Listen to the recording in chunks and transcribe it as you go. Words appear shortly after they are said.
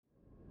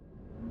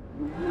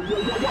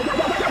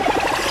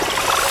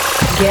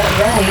Get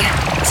ready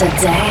to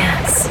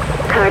dance.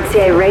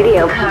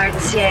 Cartieradio.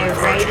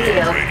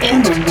 In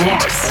the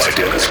mix.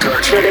 Go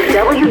to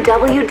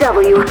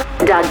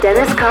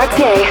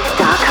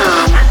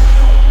www.DennisCartier.com.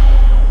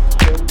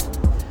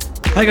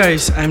 Hi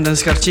guys, I'm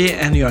Dennis Cartier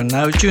and you are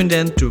now tuned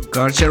in to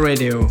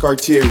Cartieradio.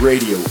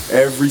 Cartieradio,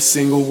 every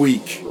single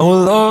week. Oh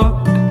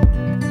Lord,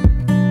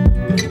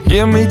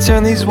 hear me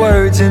turn these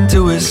words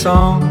into a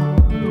song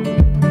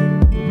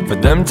for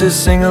them to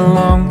sing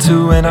along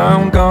to when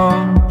I'm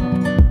gone.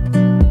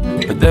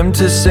 For them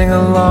to sing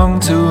along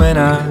to when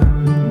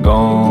I'm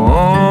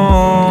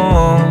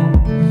gone.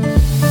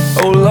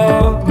 Oh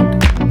Lord,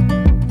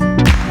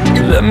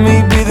 let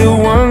me be the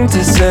one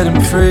to set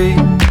him free.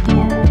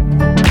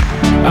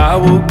 I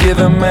will give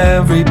him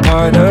every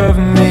part of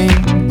me.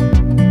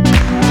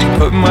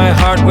 Put my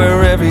heart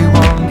where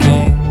everyone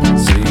can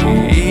see.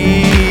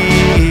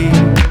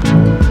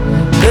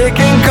 They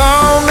can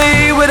call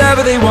me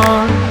whatever they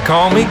want,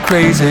 call me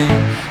crazy.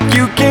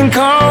 You can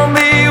call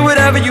me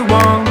whatever you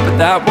want, but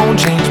that won't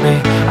change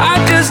me. I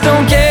just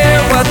don't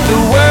care what the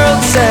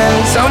world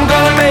says, I'm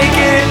gonna make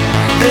it.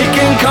 They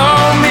can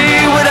call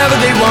me whatever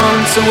they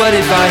want, so what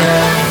if I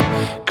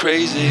am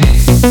crazy,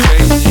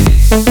 crazy?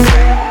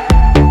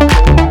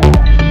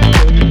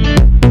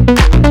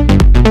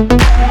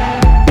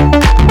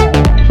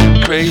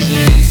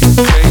 Crazy,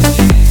 crazy,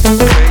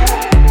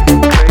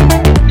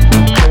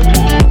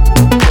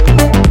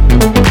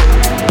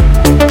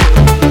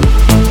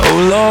 oh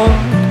Lord,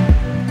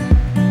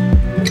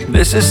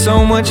 this is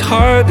so much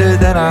harder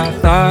than I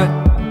thought,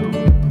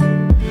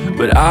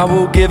 but I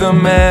will give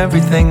him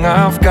everything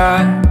I've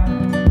got.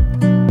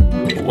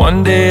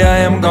 One day I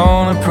am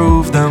gonna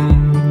prove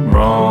them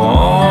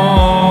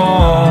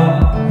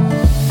wrong.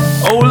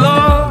 Oh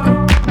Lord,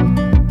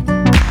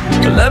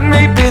 let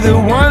me be the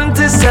one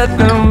to set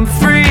them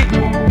free.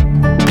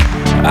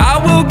 I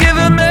will give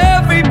them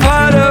every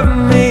part of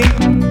me.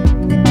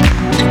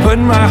 Put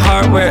my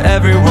heart where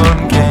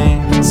everyone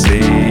can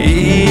see.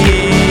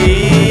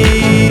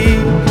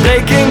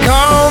 They can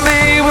call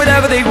me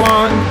whatever they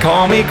want,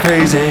 call me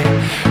crazy.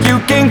 You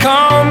can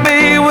call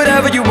me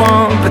whatever you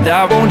want, but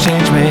that won't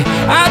change me.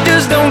 I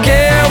just don't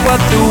care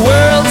what the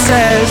world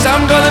says,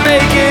 I'm gonna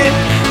make it.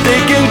 They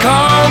can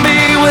call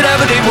me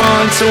whatever they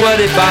want, so what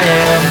if I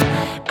am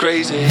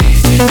crazy?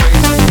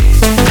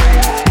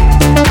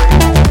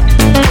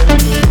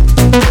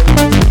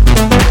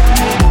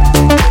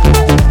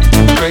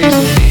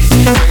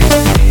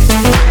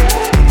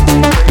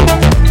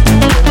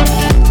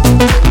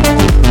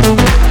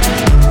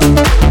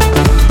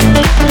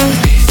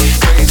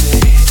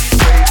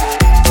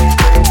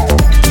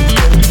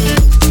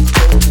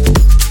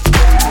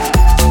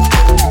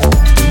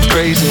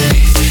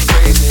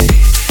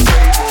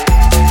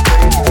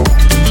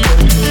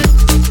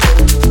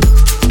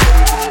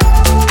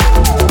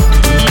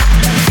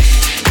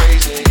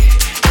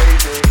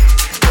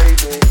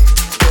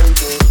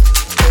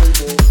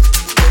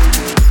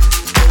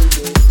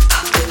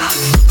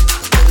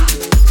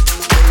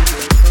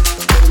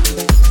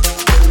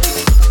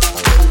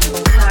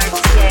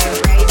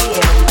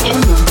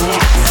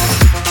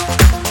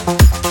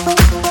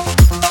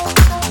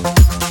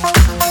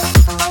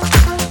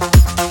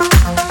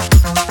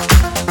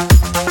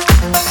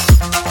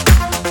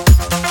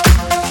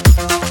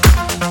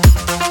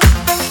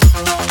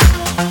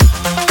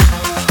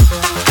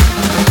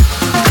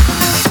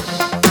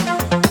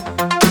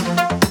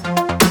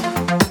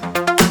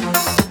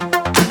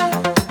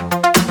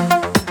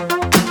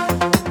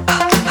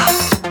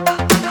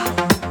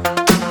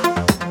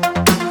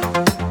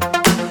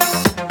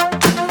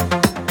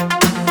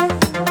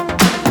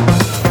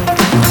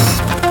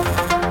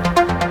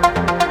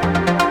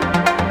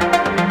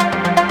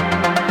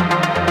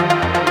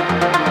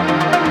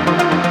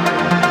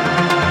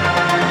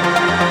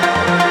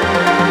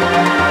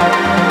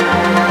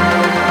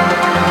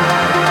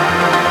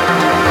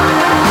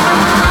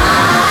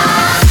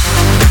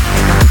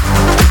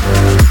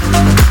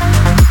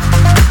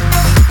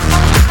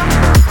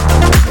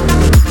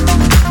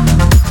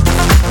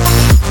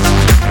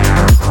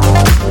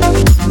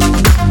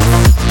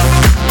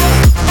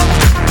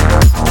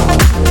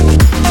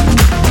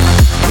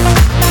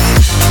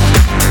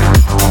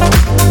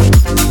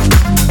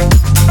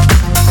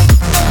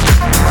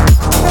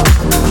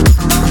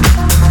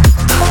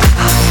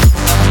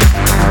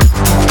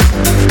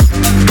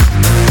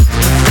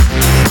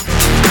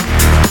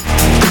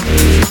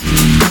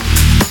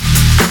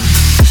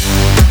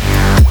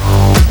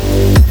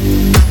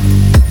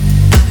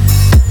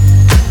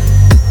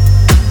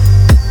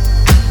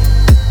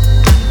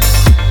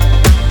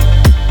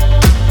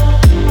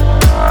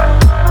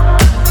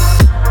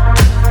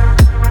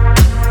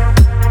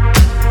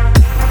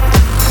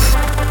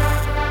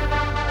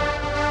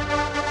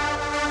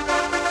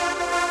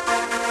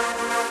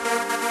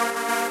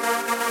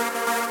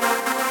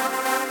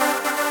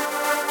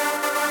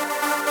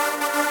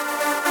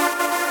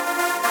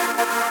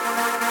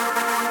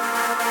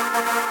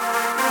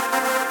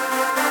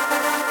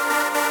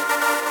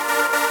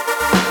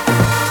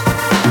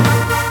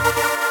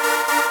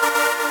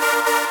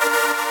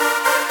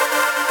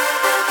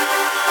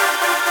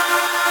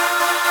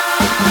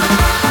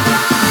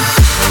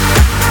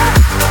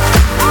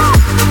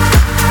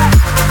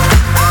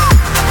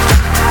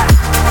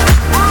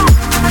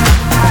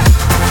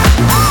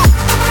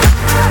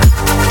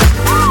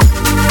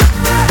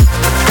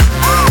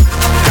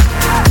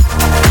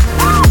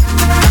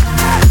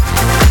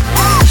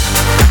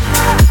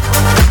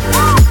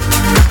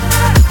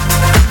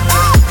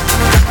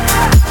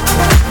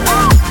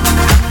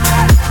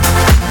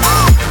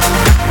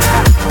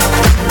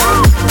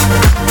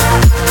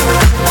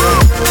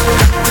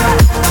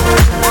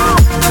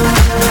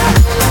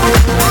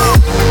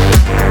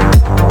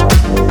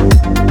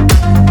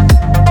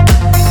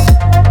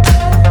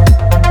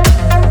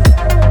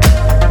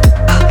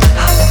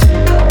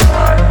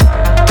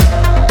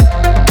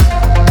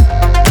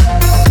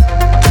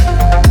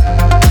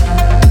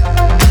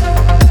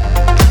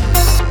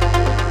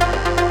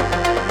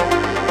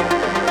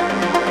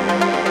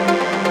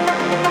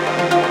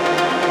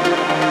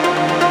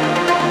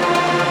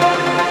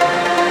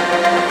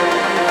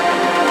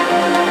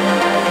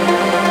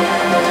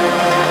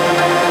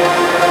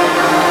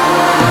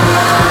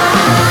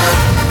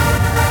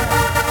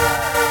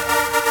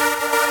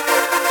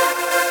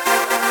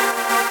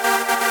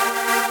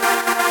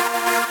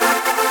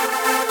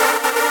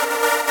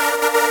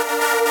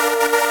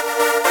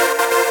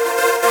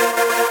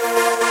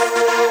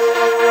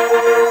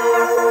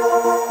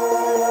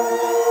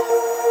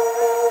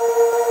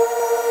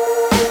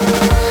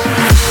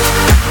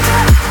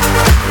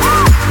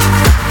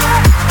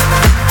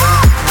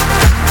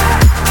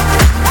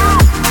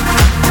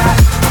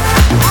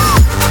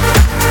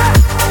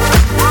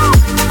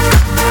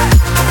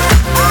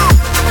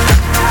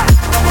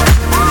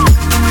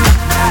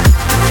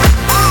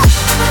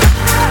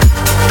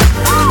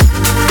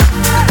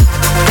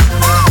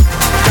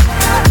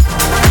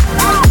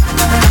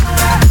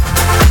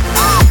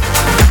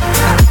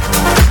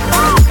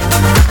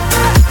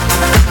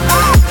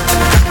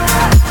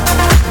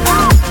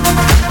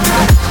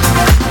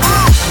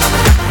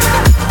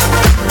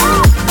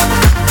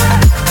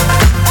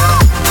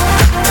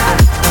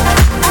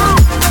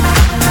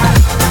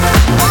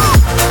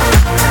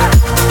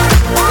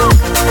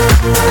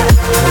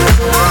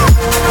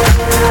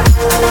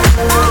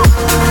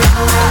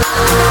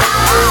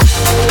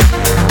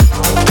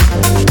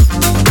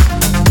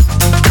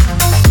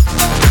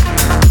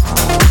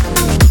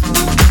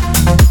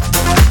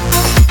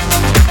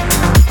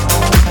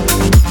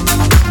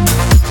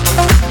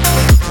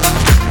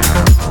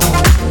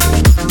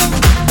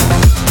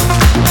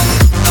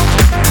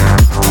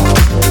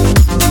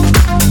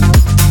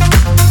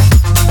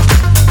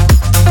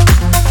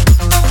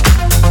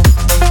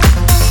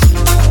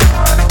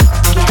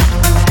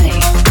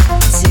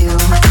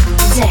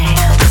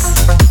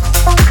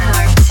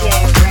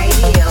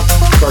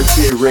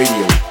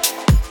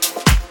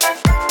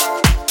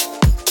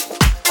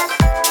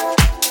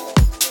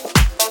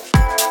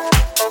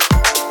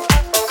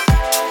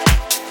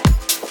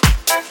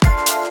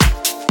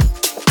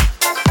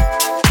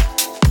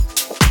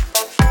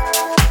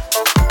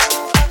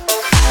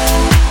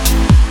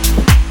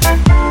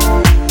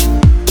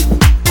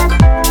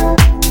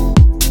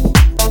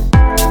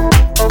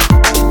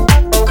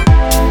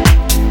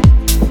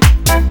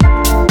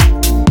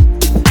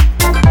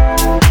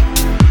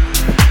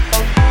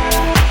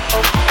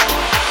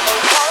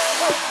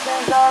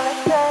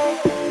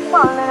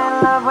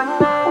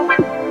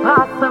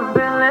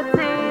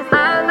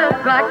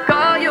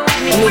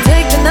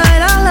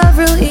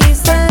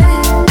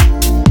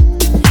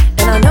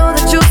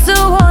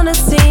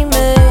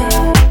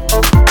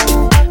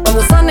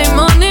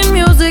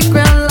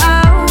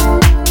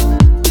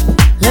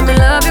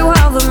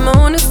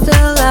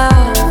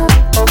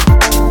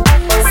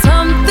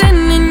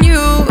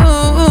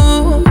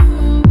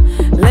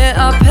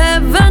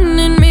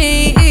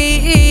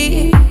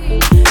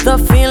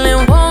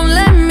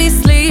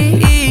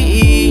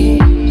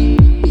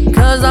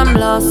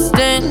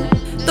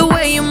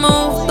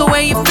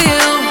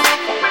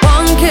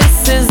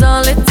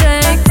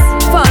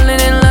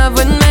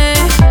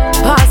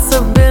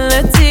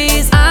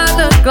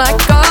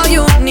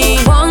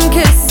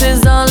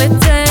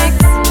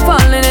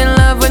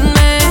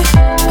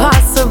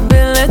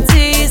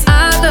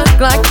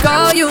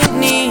 all you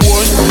need.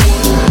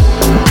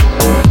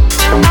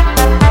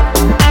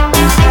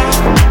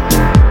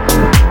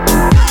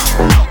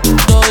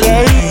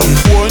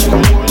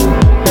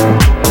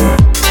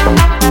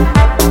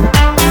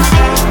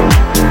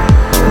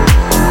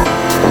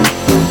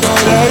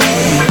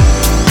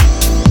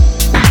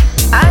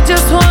 I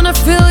just wanna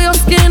feel your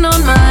skin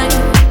on mine.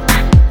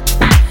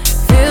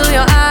 Feel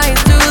your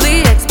eyes do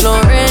the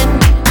exploring.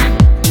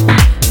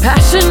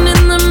 Passion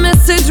in the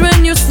message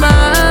when you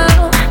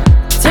smile.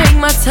 Take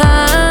my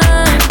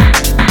time.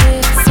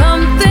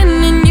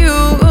 Something in you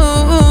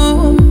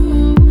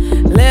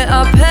lit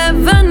up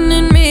heaven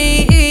in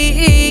me.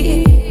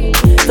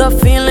 The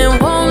feeling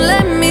won't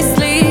let me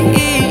sleep.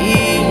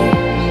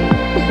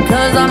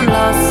 'Cause I'm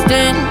lost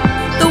in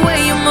the way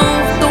you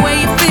move, the way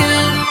you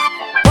feel.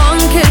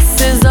 One kiss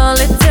is all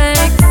it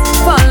takes.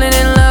 Falling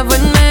in love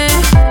with me.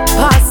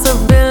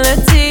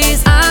 Possibilities,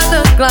 I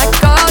look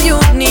like all you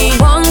need.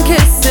 One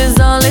kiss is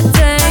all it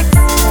takes.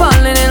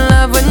 Falling in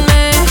love with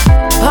me.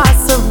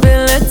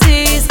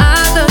 Possibilities, I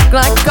look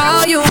like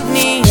all you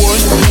need.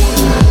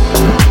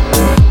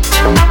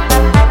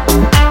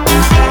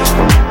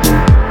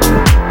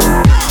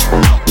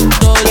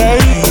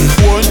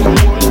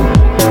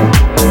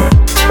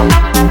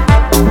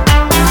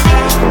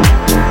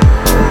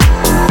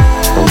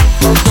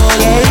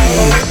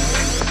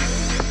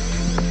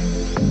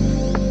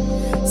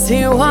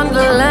 See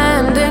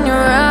wonderland in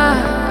your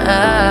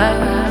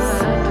eyes.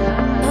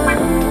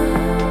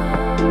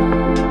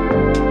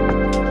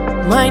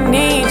 Might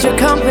need your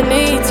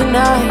company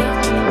tonight.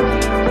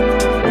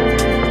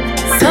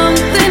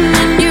 Something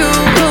in you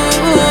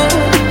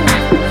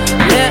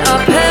lit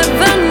up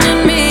heaven in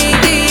me.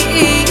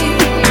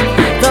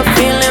 The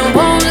feeling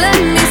won't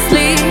let me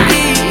sleep.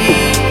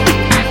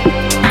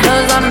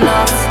 'Cause I'm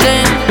lost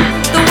in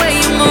the way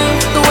you move,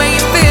 the way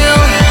you feel.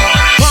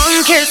 One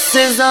kiss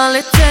is all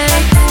it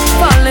takes.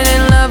 Falling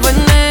in love with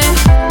me.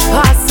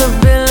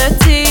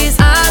 Possibilities,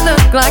 I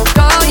look like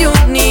all you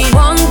need.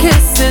 One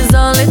kiss is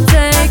all it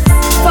takes.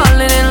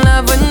 Falling in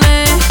love with me.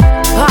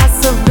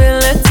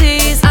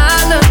 Possibilities, I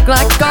look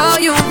like all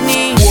you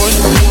need.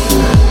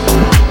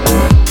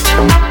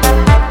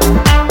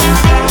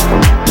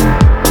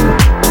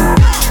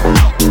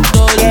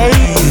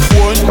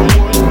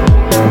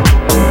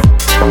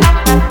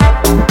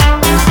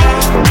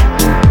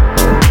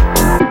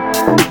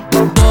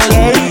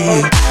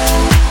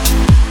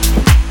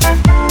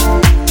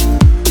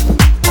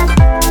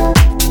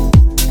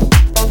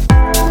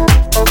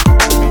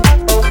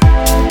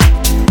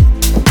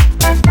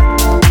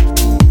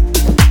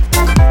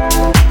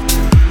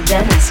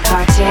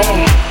 Cartier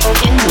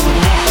in the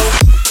mix.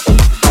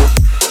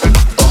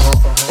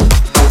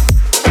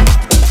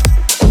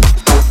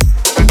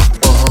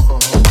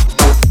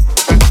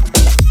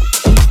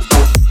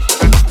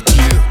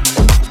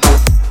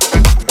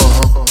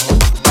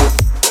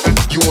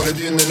 You want it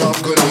in, then I'm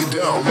gonna get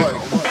down. Like,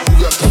 who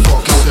got the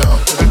fucking sound?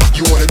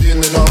 You want it in,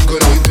 then I'm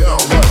gonna get down.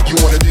 Like, you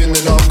want it in,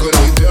 then I'm gonna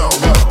get down.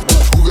 Like,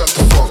 who got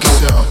the fucking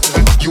sound?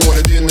 You want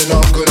it in, then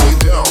I'm gonna get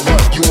down.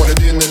 Like, you want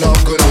it in, then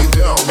I'm gonna get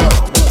down. Like,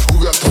 who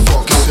got the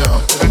fucking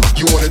sound?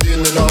 You want it in,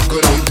 then I'm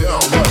gonna get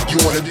down. Like, you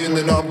want it in,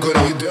 then I'm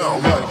gonna get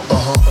down. Like,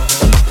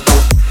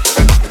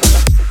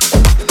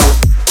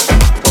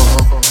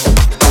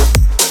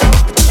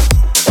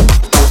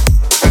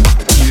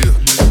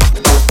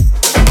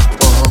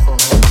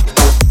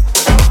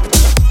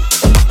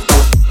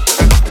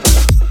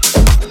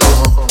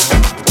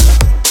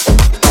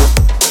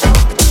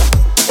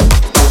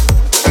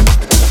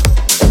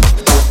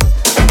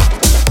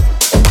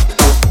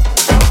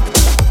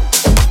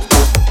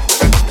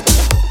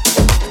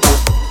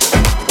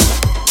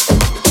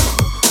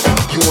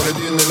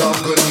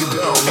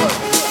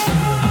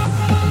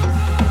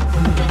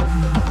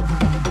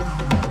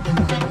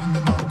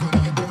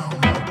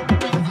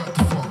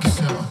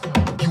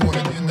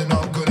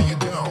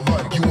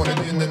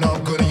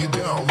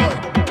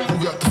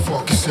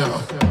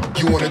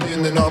 you want it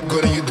in, then I'm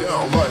gonna get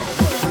down. Like,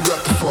 who got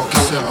the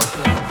fucking sound?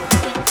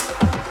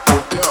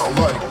 Down,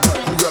 like,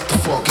 who got the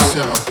fucking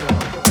sound?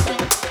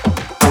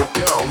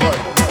 Down,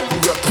 like, who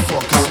got the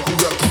fucking, who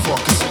got the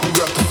fucking, who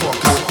got the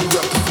fucking, who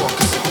got the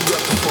fucking, who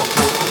got the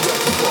fucking, who got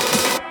the fucking.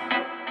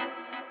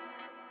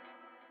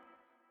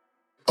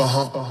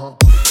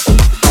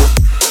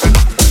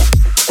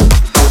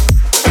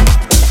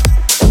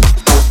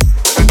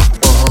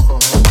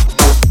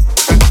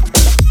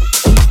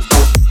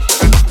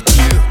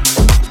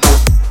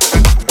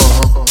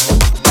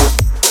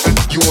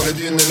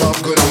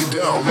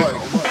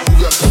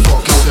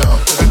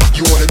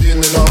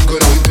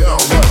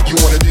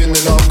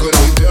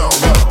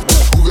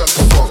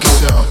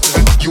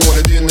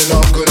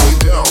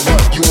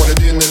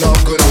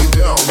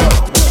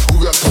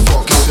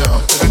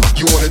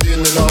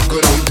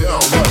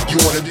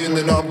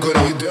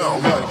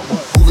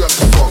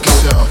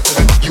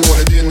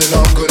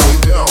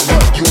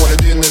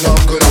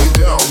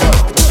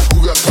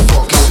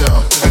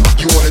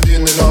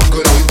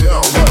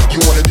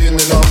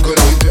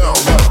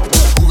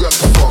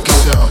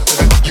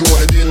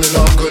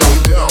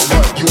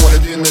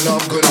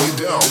 I'm gonna get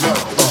down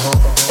right.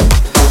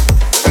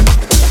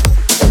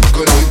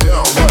 Gonna get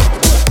down right.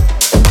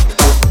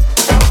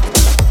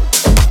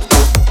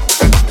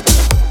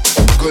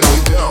 Gonna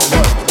get down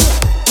right.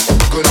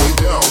 Gonna get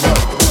down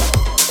right.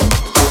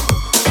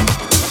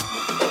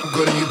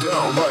 Gonna get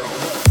down right.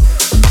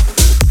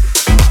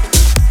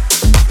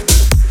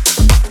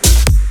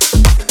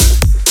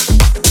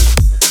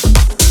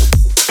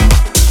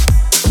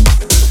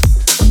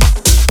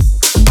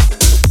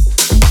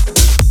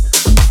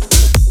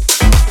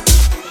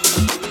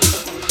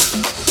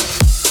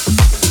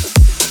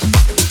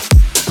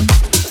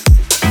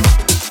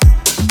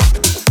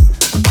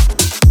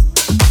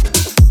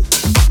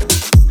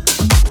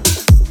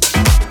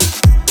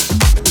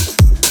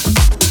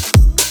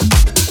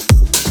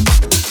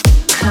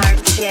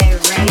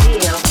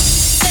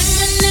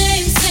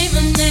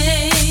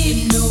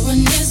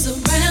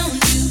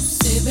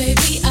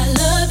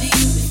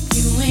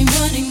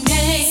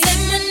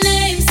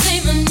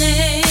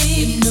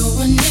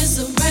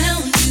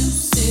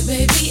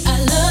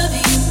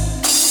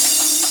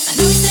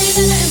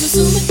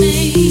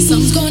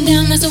 Something's going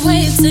down, that's the way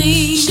it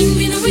seems. Shouldn't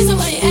be no reason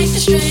why you acting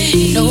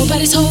strange.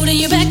 Nobody's holding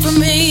you back from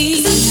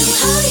me. 'Cause I know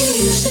how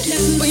you used to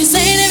do. When you're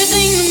saying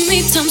everything to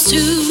me times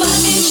two. Why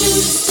can't you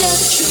just tell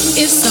the truth?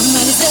 If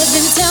somebody said,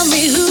 then tell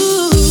me who.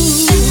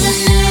 Say my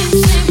name,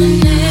 say my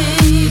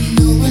name.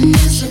 No one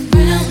else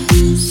around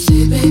you.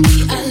 Say,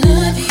 baby, I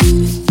love you.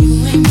 If you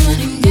ain't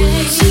running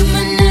gay. Say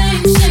my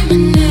name, say my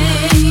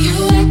name. You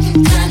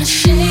acting kinda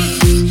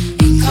shady.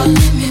 Ain't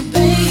calling me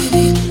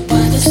baby.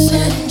 Why the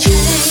sudden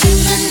change? Say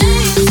my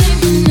name, say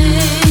my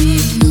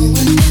name. No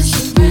one else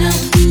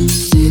around you.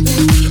 Say,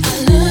 baby, I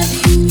love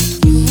you. If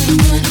you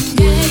ain't running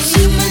gay.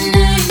 Say my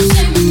name,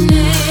 say my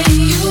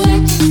name. You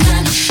acting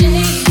kinda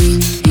shady.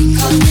 Ain't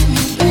calling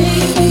me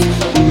baby.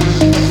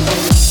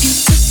 You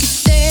took it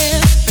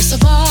there. First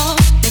of all,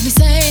 let me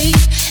say,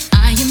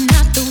 I am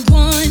not the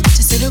one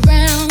to sit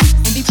around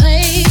and be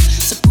played.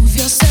 So prove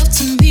yourself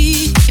to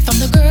me. If I'm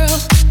the girl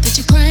that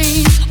you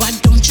claim, why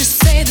don't you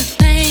say the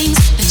things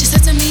that you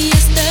said to me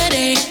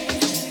yesterday?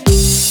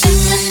 Say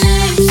my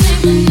name, say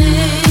my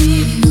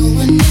name. No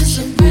one else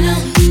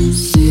around you.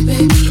 Say,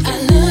 baby, I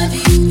love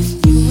you. If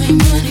you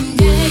ain't running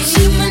gay.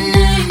 Say my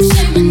name,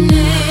 say my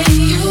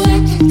name. You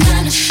acting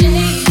kinda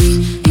shady.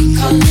 Ain't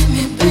calling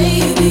me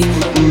baby.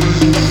 I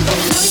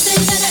know you say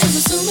that I am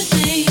assuming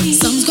things.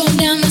 Something's going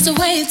down, that's the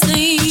way it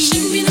seems.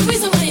 Shouldn't be the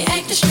reason why you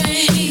acting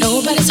strange.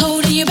 Nobody's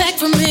holding you back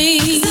from me.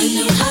 'Cause I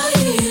know how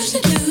you used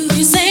to do.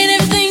 You're saying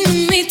everything to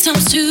me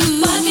times two.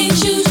 Why can't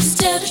you just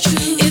tell the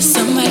truth? If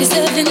somebody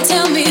said, then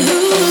tell me who.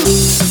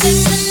 Say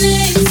my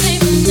name, say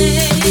my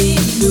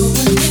name. No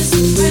one else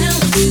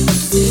around you.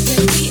 Say,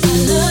 baby, I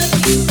love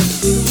you.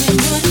 You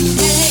ain't running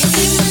gay.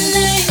 Say my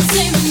name,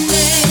 say my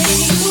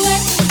name. You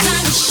acting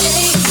kinda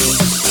shady.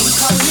 Ain't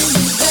calling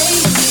me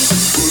baby.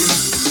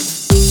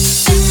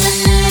 Say my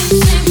name,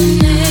 say my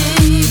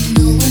name.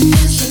 No one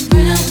else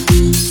around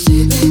you.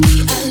 Say, baby,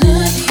 I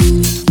love you.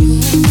 You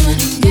ain't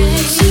running gay.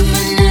 Say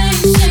my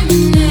name, say my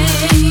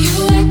name. You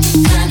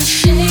acting kinda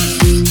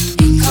shady.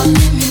 Ain't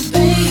calling me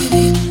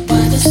baby.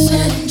 Why the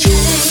sudden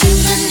change? Say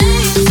my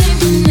name, say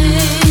my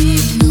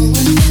name. No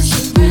one else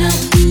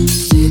around you.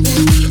 Say,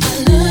 baby, I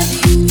love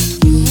you.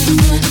 You ain't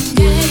running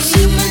gay.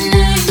 Say my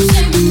name,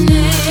 say my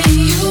name.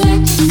 You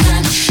acting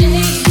kinda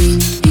shady.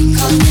 Ain't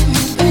calling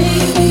me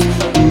baby.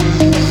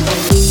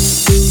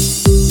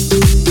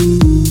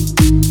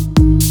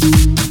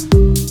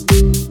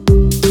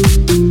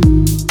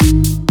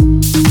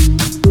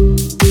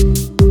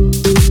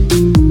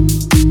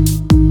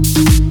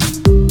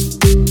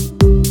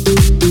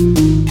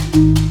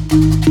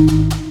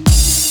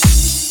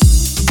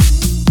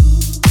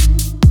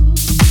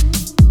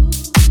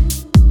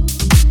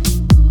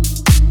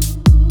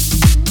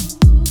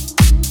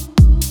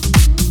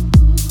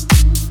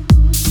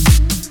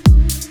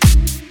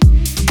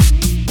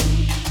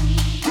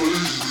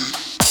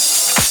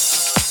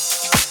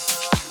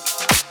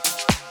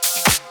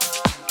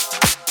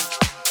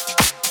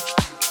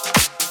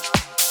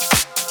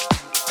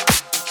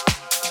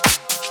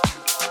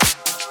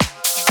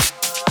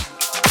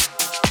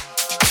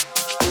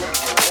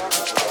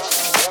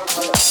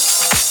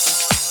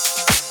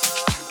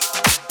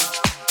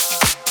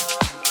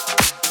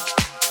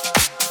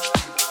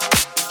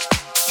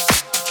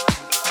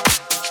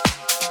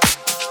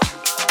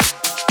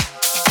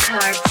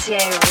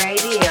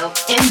 Cartieradio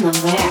in the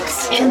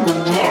mix, in the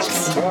mix.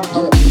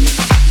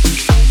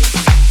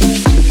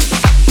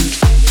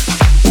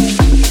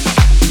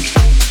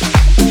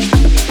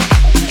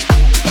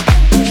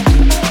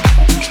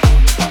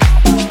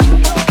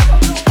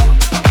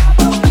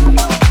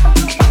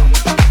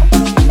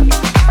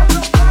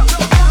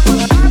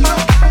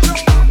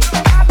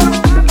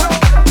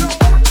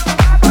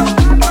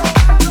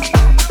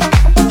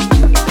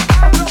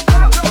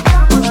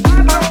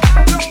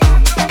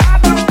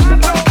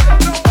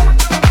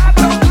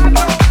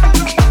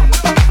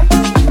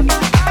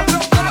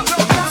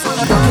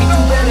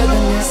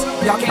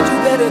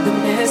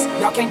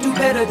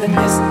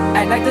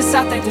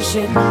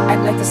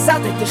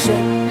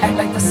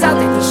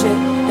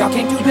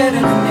 better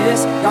than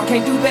this. Y'all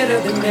can't do better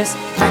than this.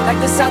 Act like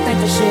the South ain't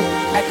the shit.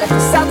 Act like the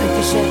South ain't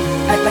the shit.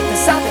 Act like the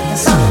South ain't the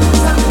South.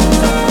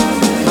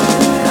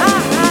 I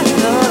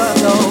love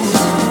those.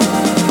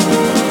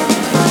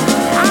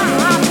 I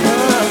love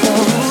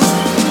those.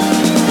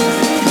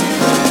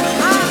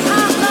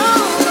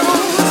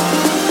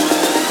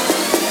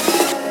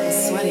 It's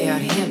sweaty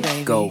out here,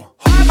 baby. Go.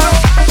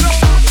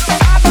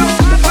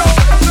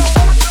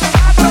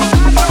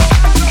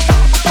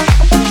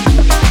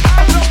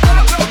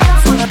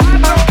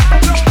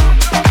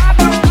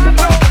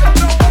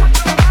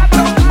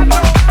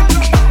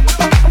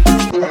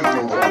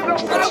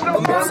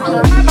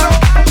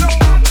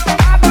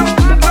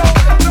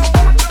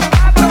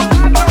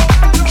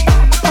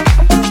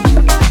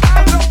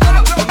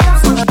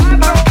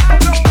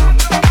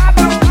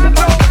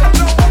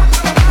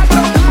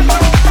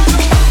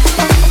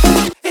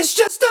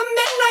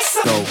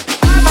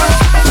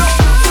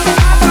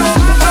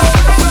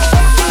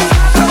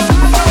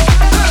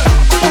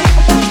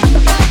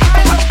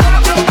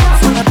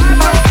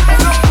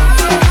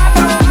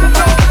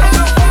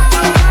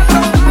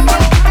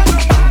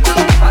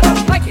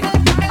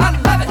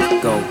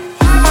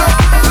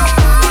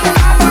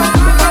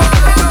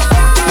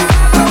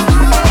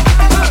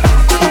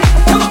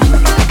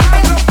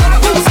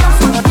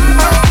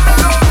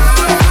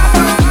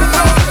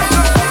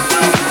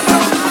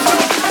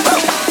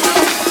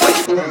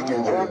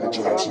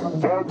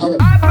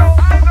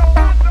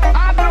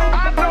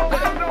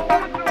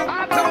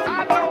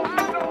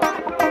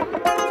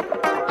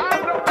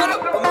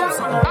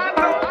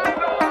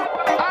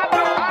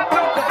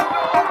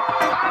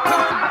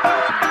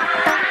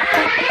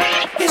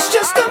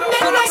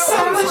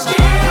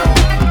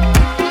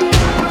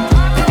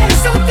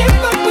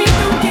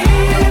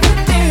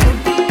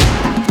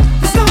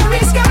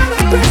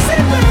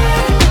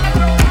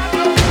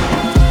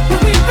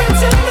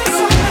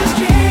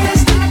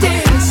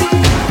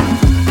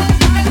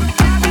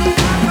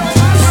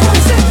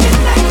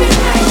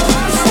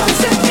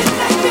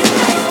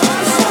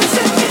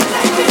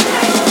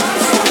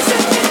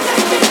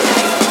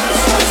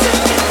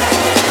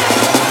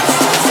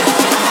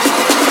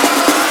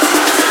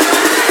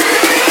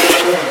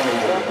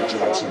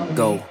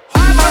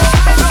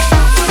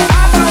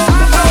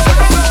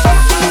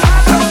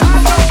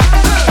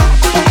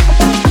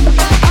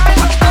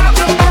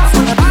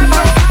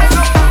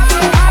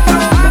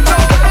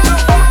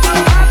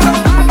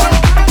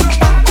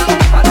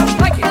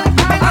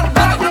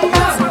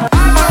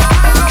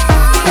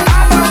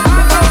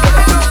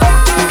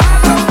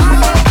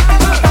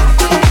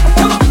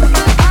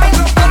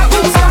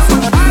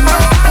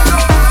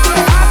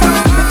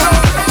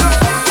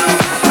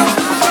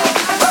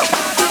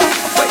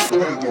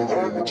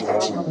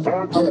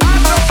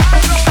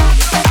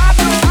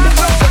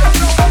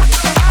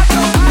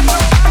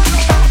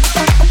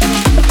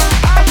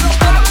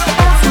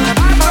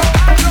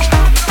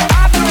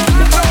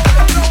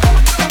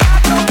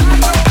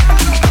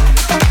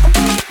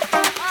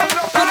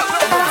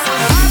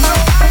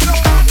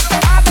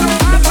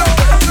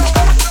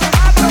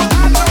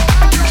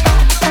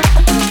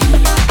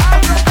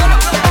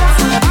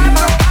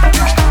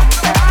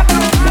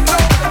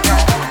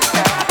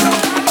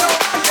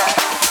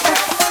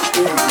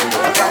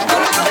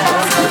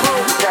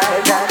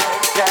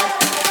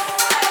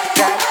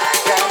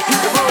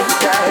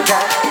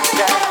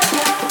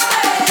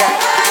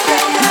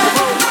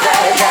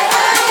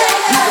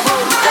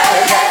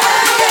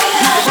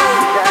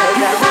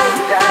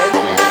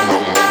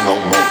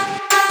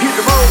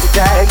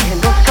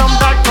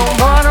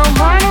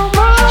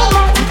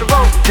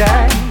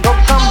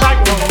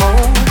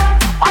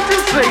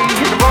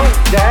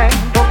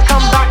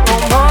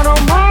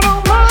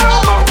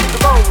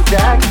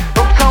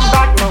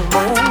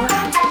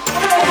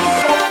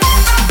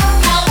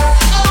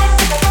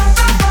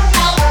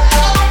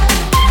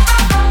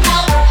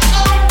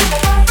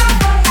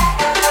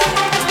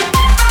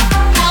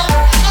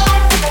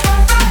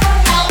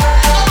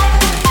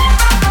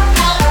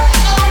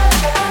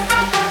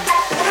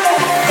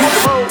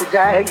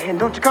 And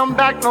don't you come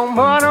back no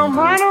more, no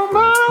more, no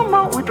more, no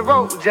more with the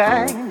road,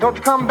 Jack. Don't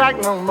you come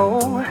back no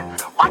more.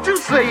 What you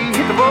say,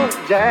 hit the road,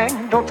 Jack.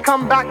 Don't you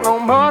come back no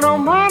more, no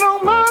more, no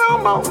more, no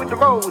more with the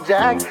road,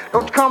 Jack.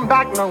 Don't you come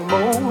back no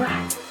more.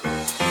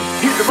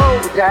 Hit the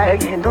road,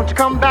 Jack. And don't you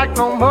come back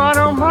no more,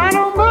 no more,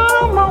 no more,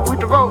 no more with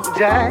the road,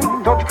 Jack.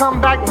 Don't you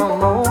come back no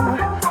more.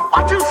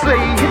 What you say,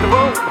 hit the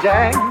road,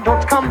 Jack.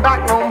 Don't you come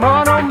back no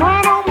more, no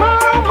more, no more,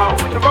 no more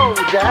with the road,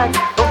 Jack.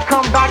 Don't you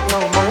come back no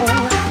more.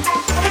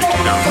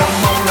 No more,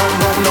 no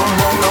more, no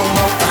more, no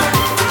more.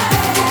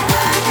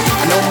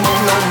 No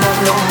more, no more,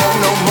 no more,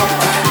 no more.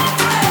 No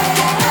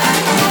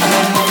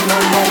more, no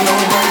more, no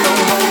more, no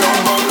more, no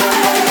more.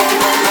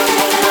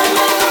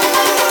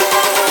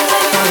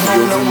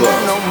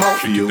 No more,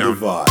 Feel the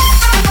vibe.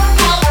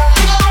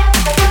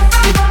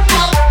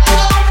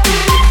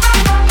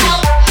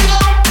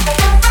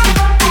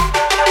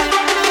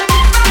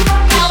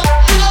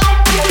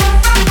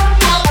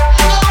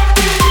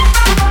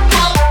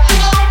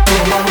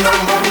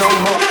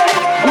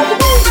 No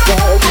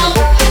more.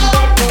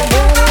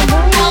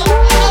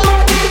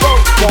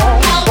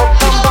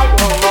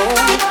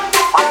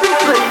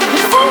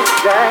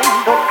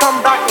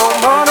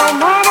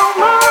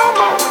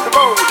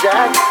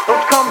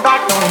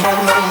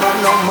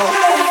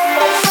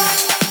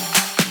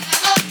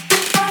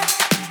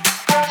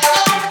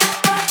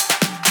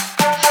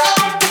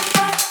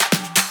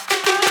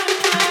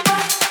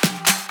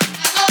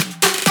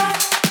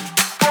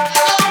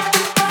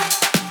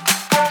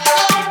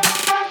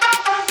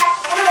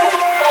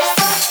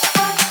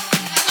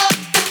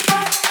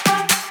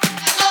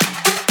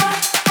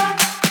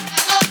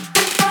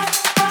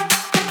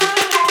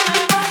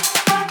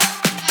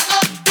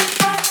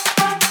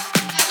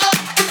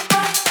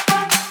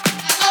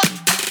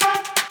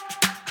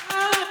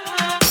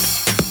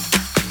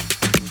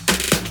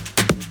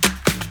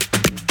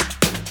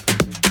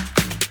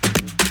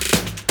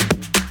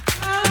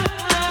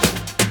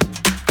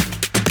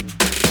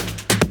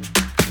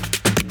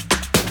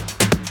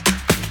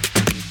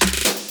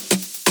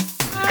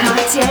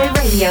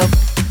 Cartieradio.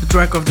 The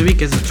track of the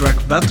week is the track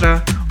Batra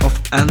of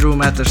Andrew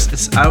Matters.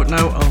 It's out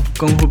now on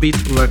Congo Beat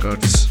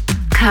Records.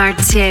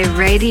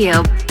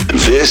 Cartieradio.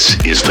 This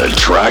is the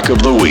track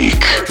of the week.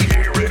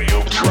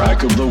 Cartieradio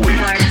track of the week.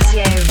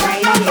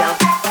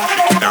 Cartieradio.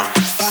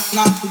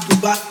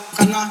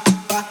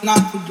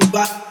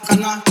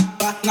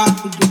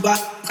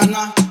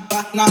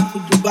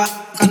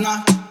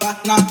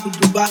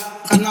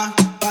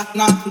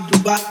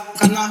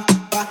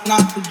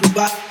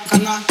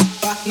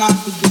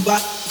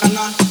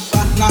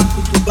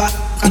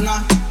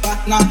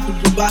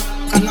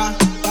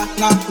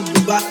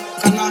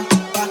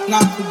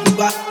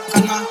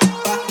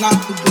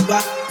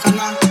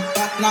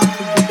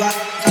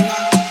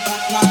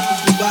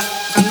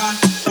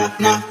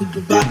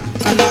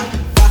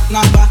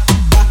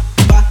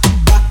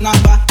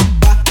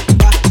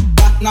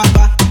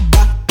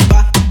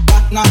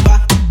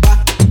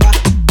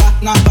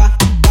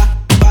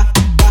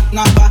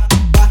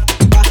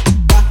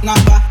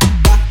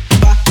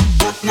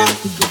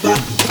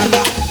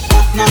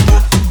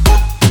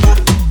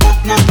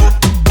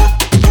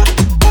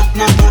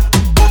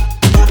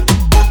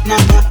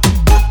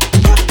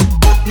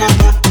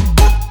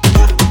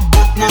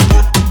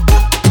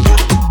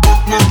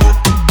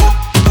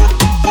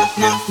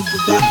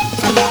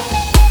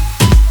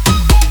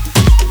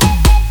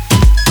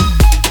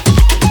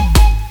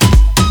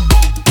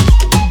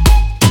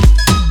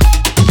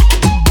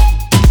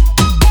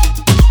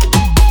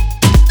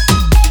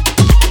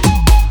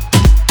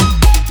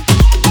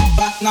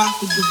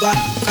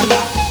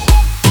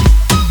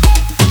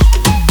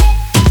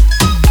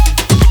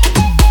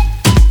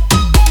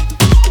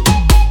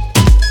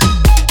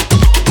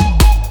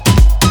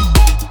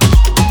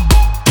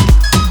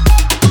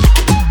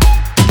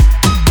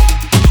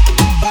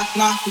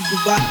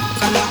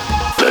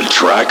 The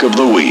track of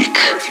the week.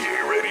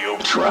 Radio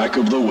track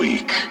of the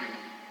week.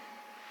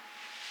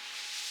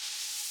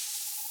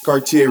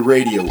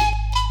 Cartieradio.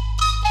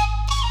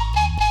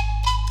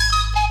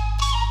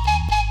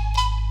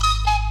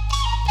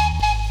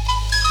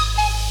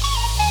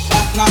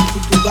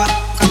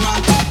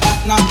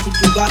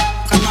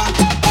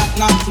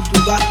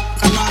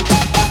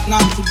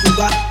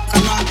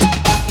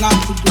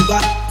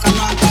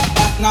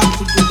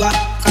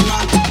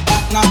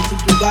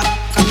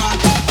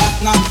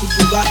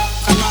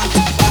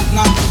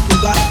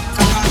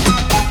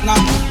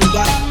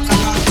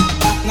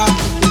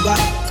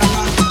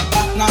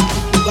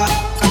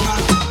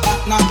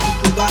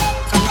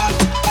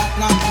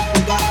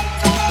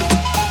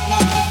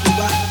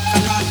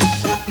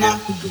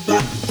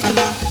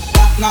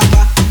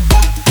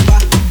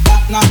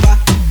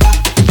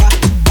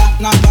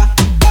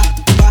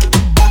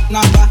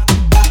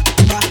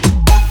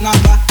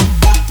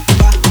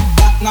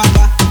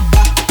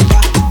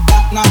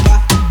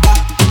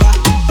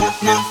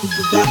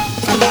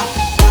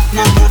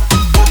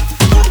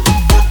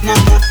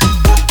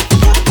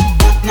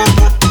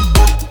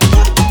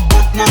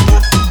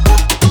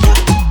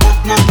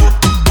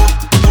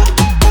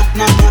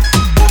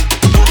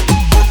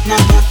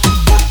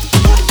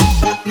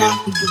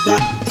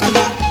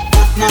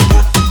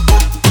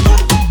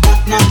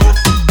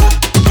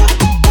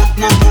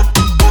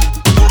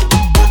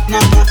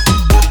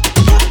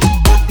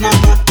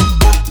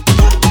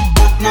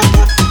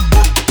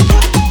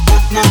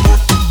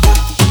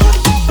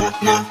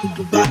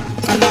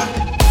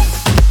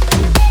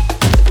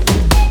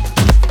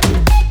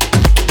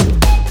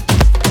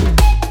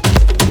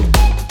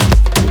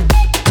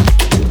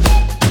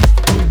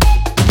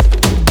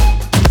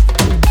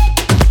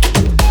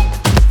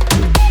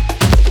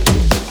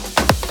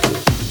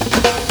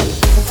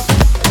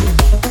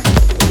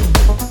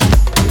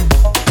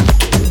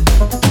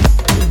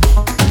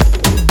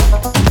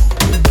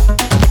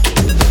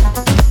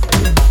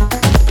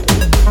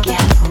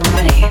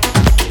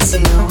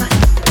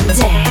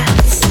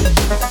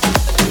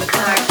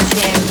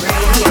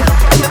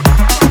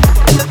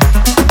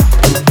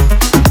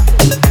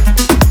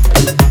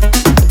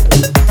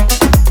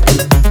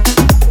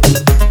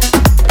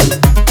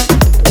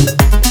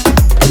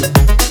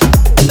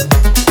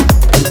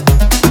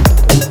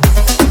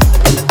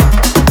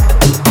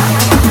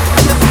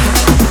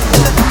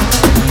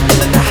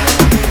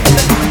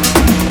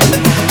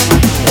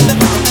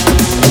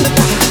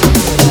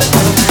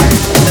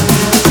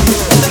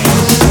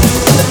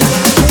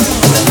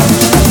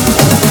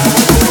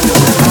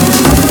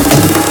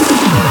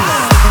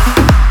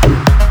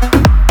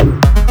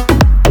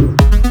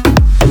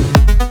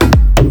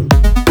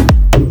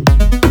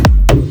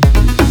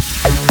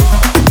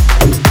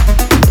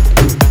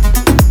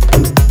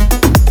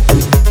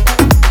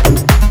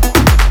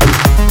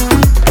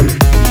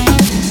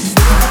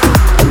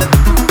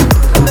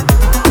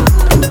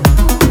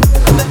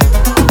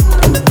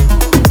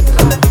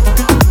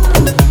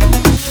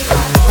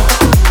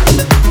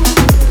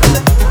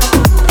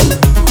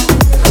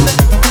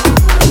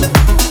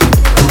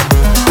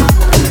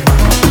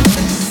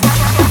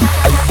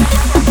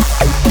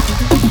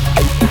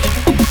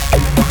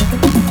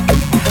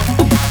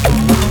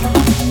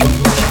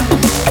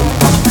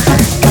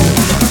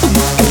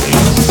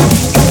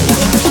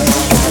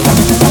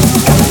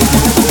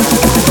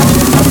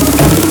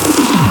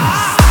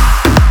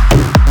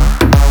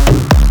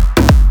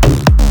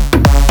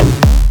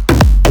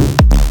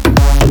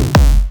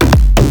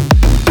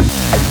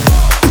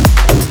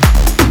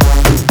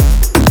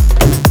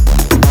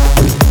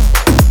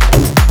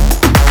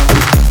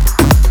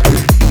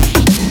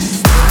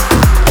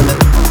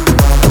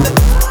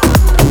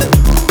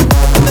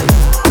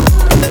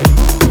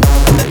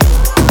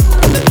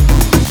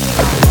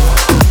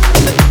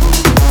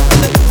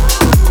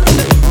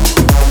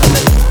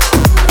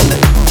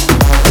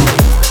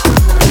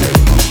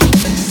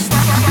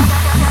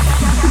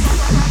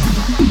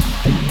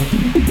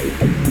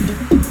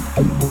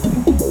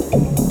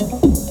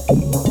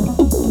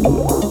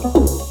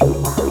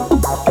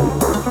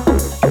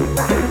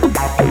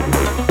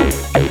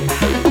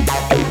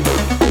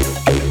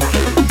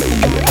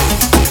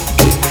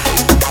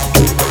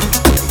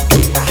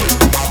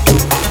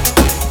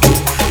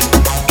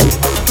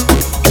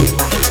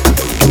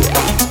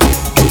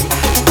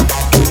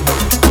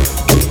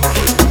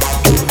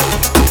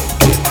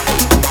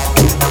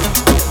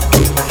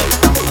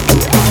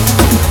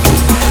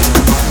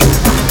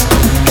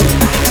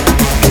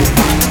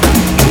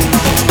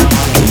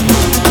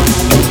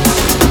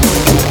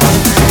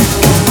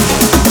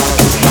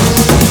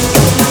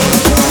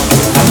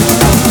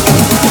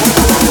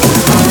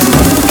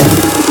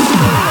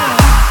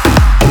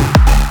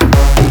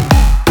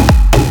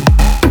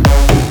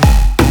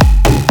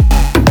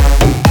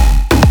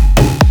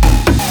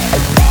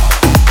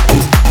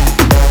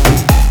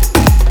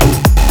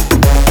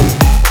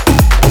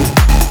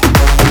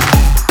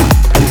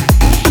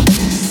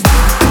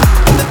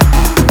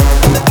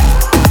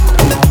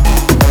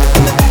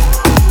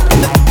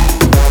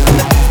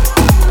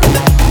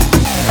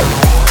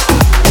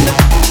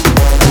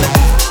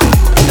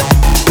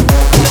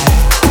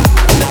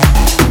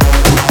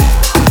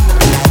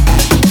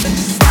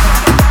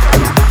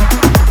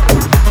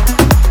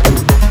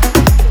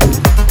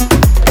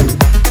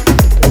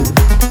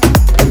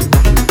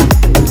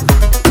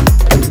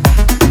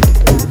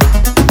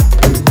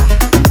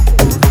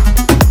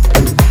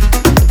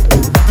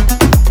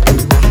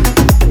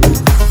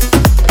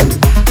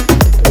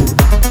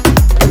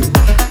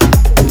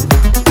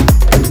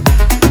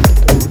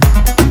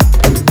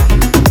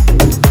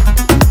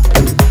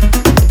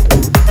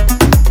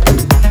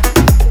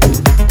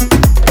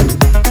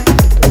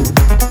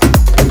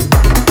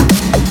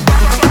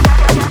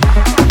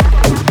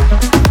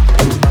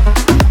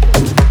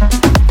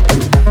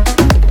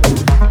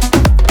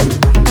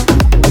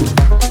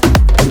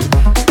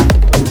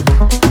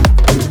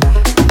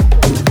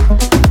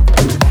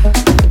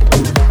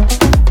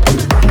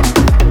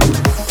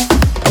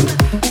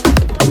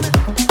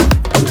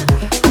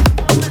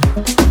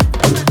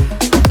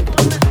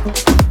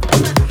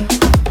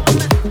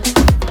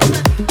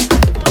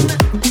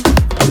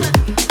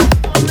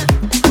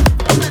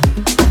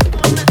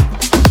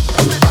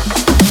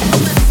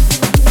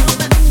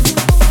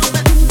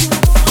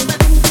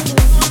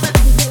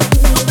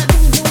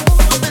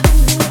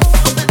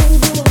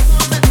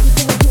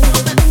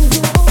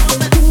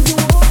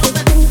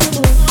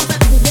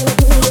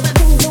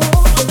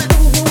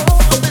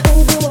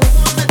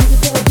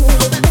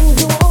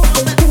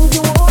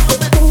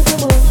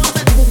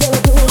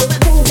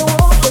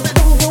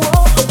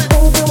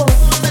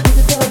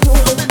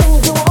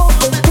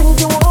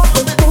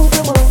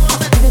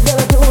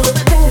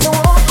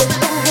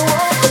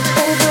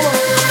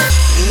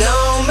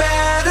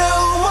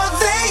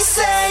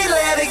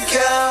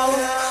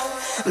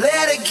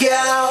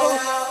 go.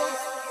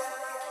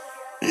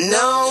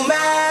 No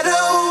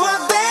matter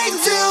what they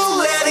do,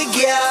 let it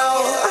go.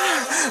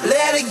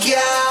 Let it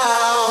go.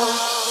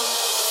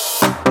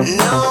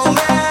 No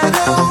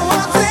matter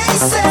what they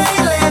say,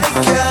 let it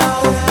go.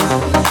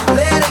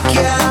 Let it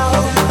go.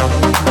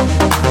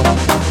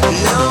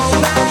 No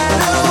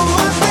matter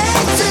what they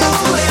do,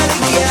 let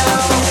it go.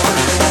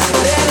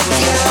 Let it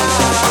go.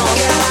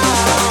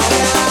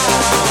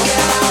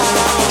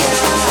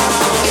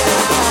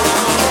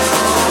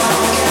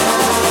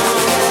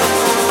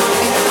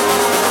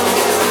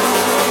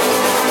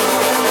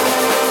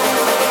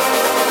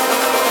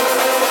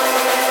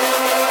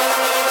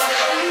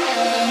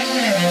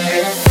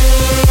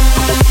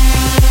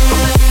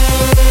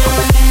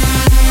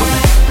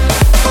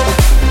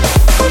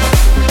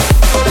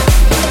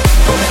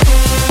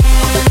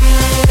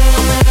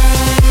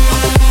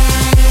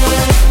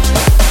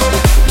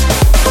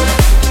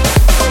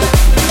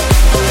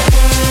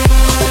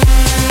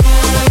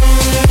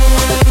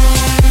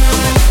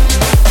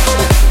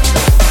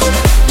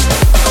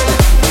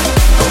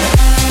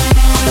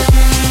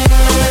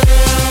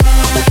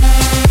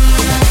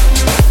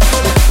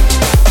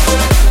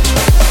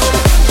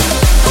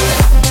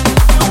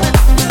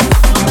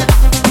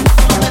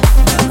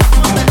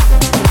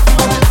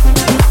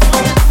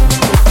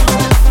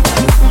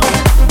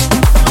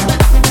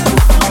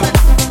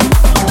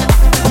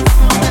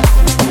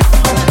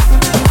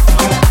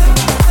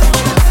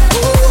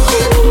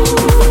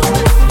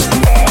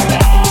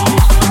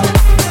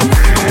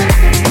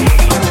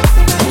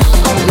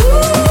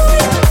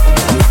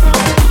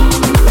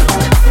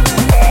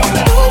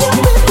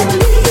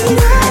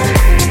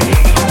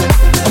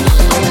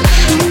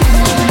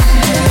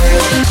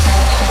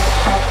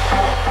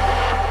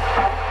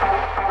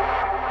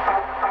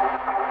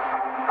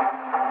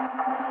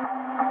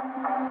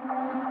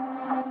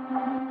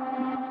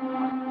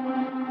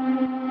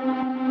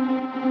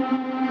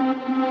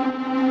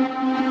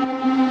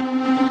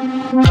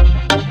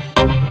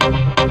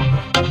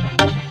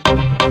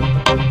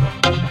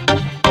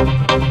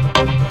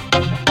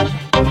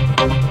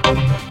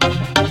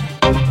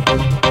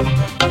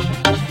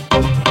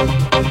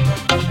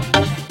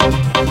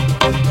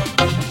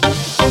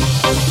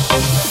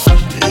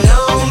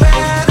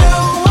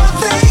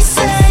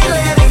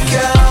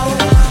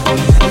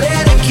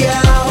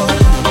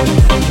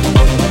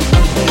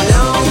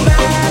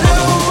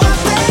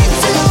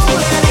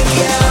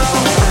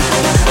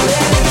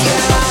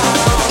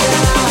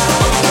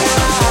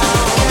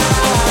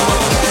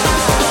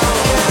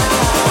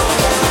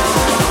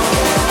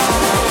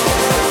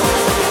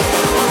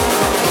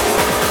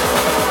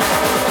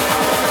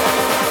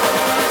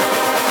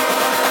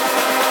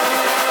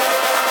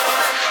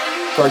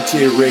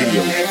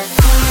 Cartieradio.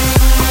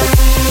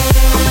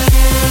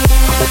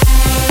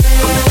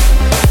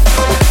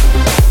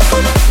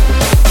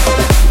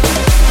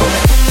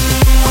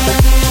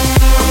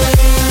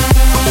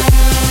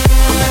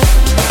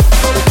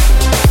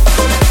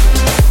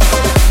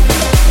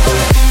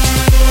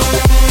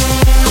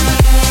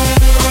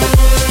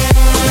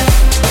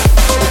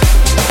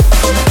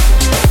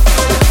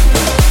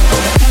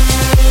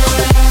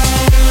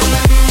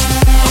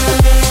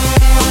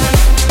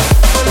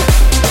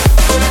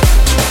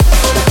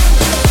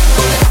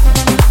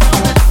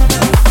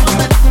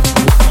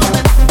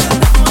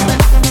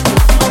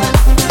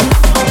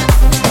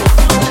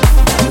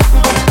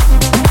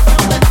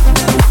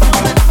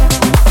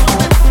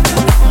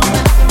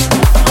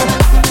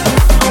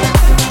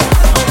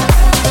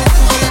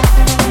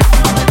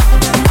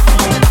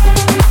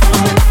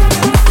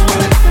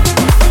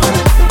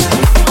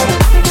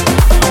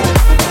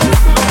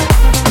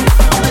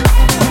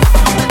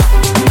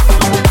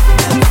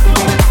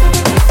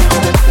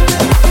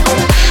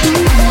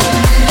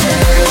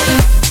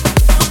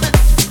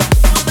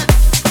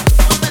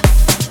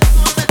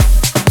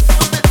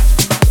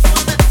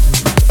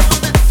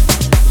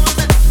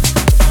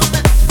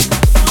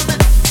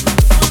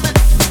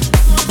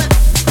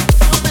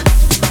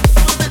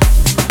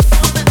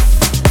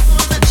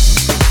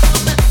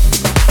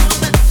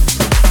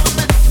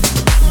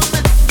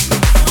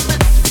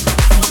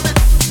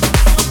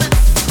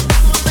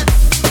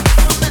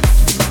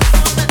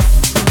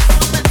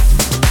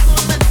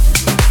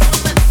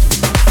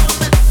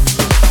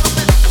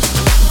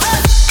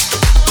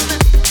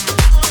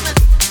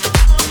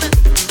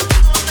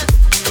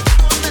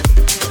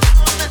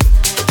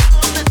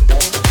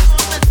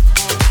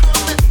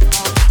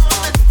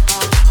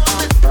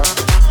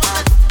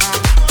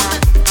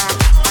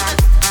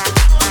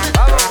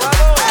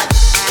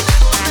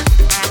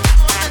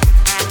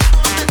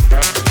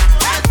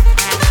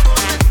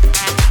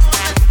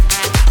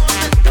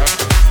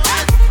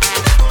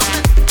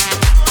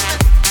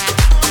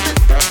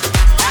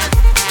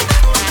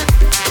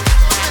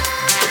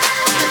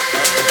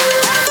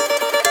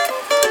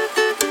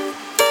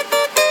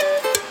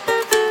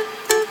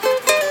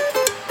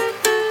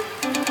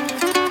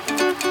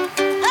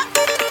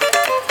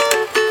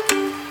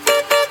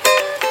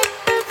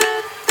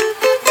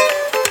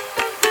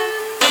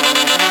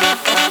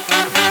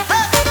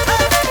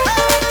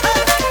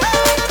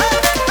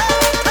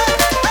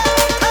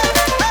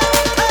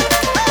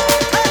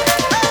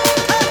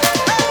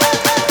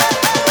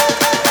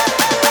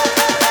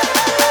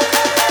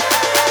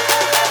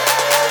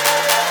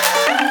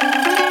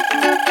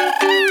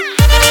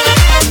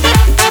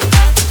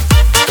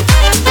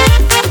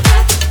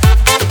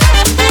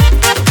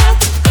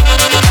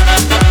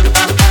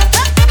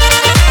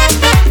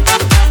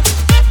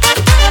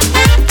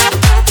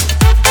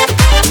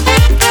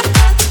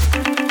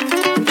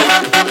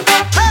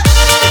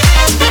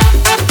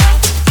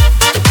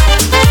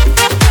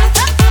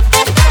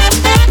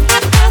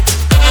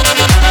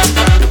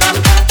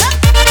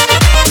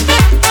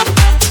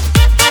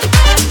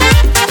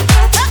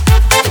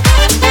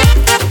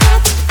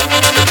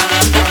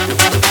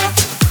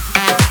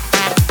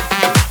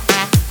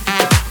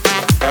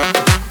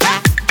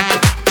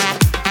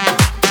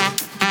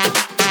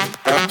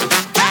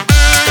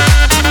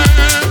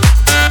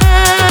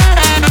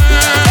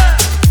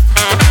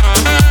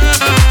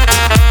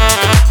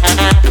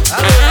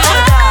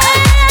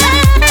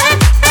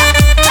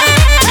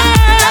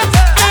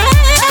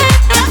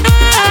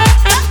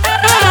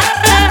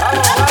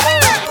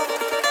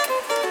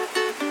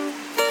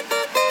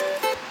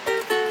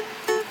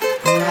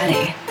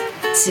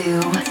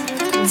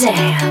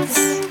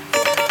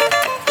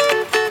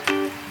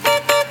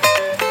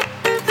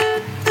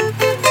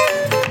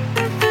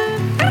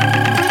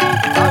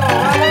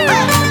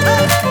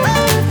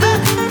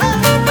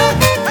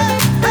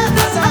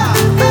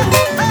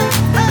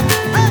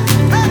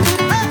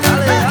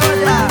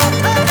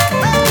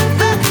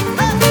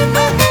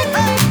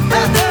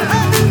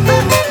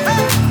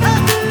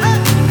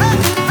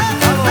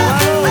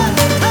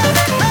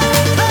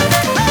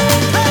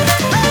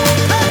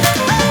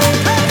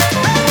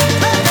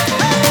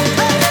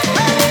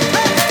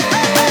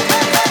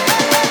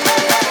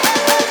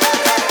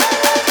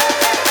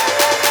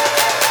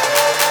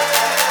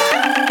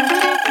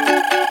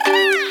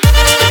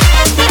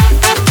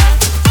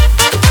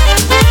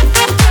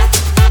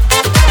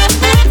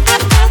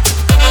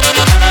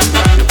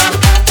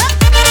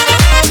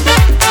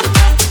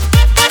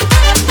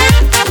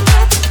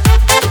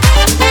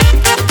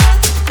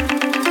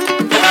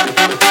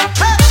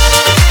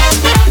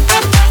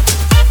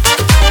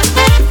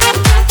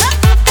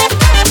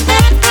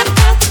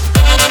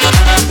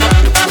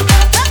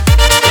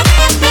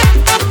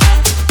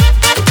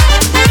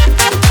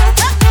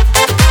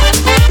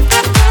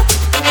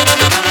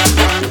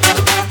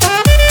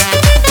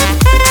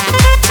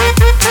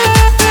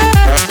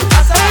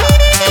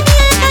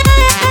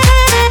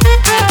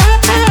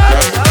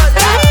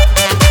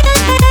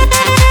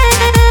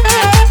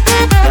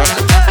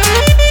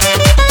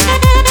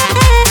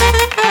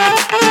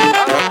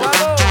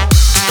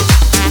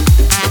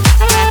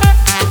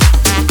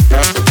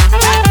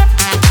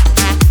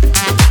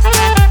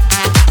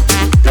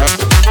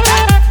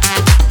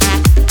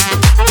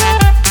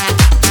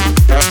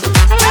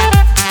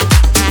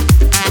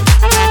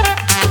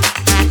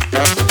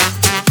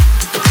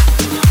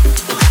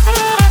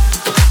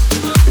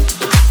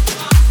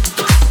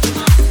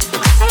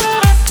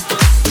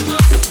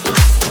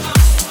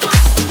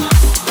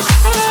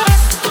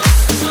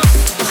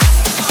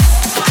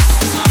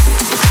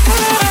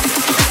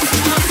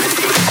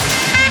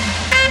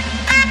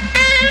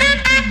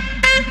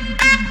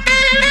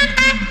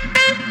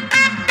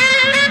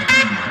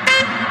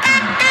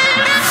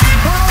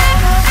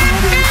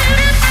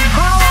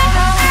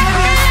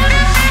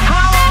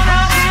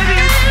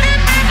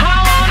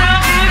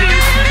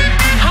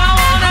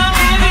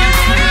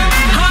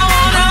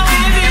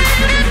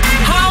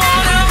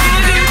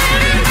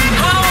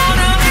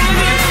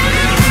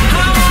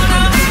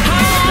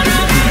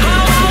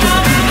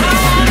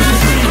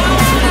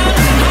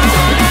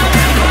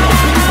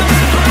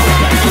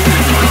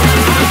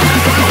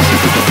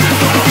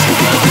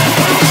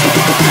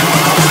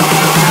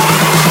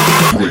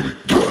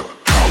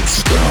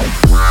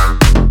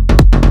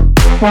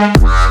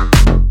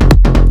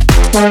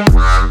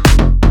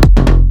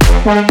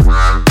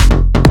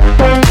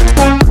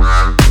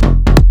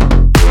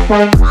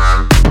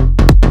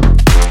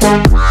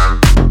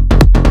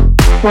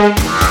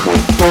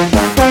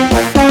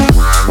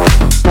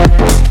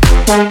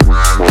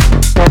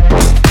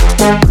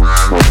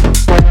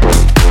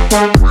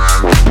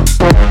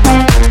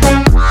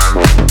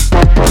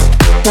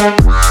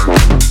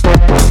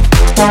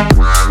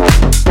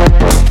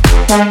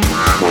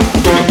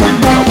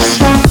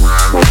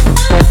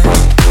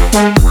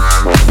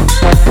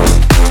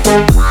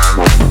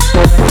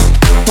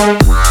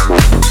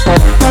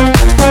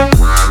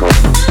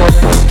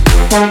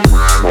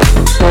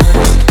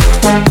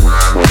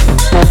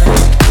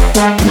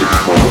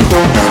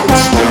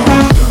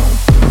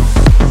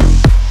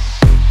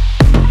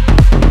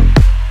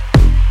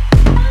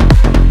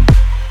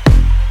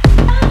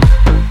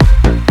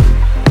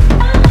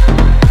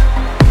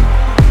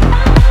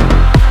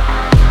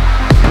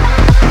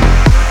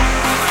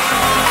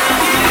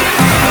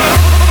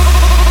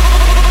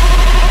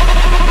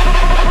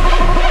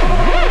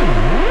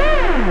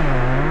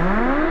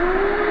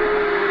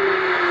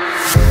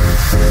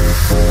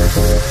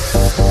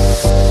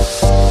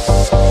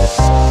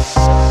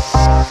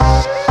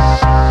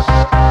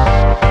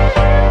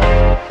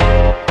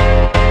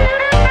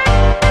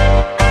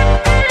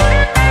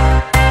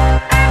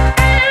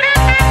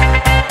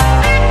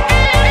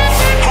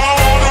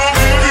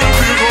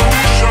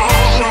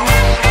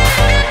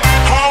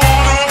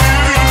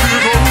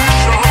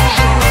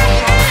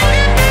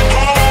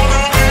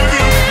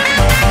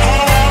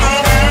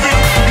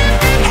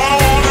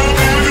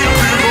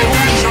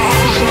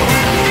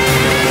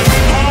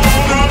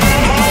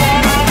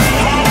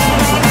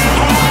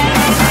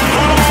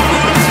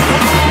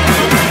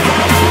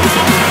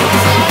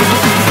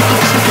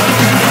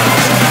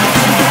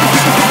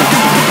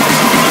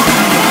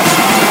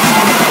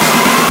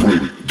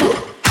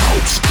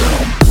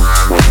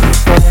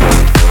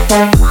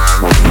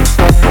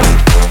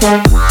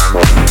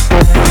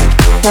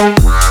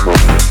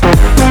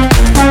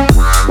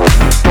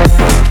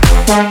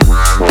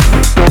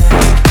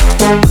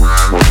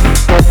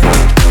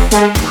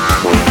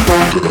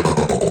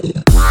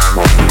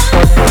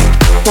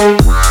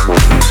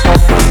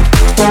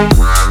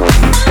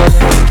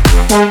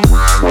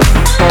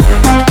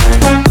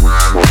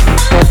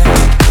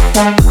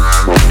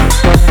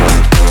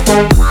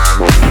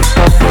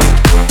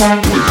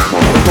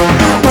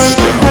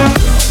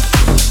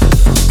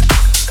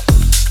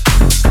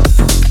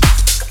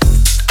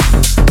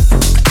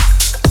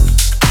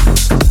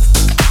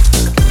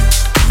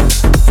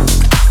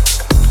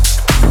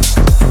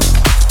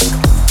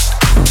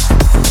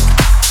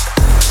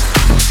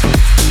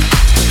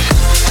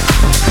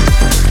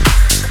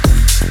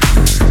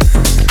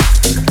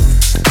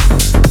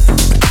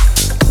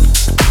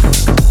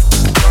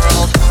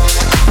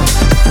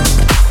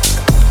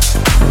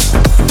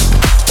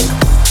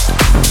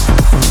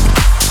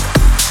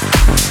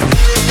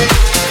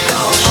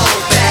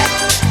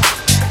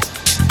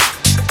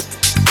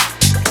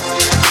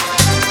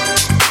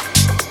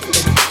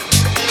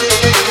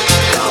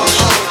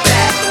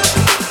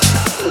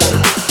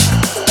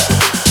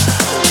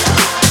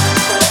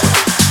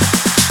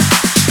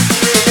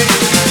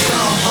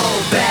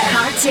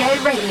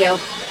 Cartieradio.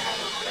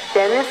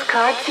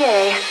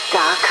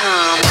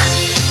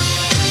 DennisCartier.com.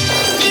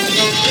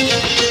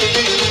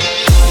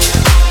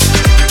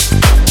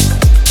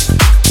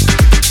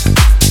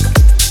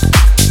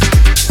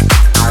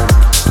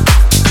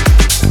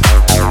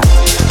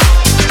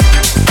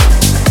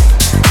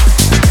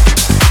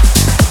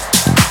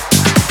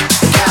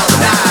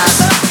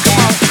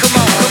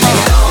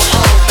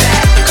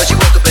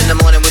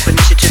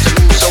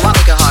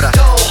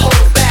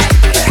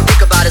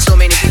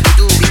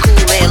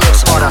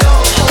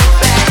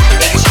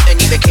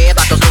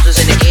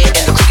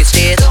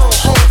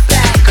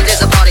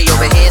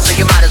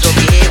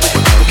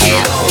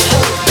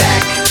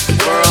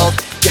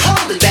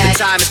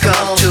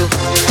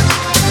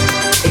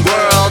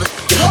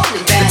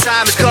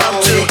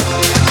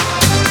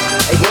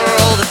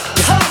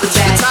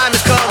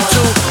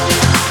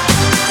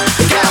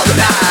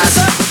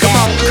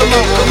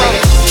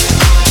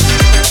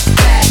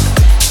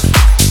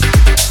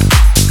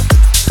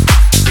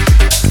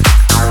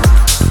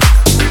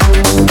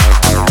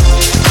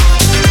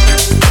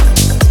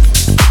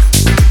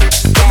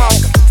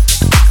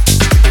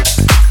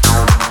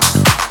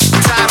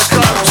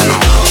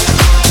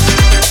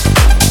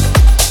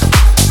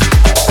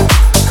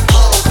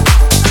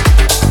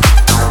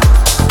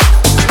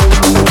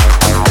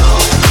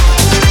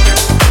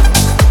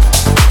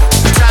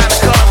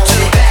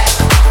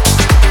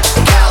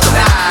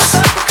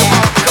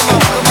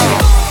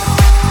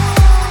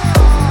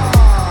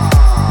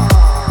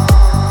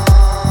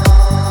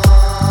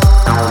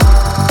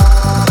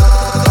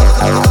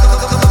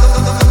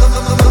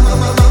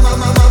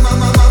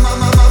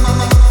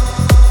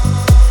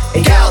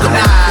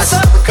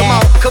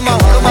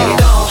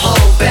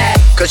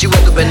 Cause you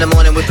woke up in the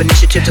morning with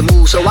initiative to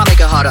move, so I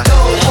make it harder.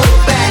 Don't hold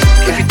back.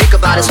 If you think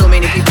about it, so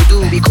many people do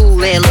be cool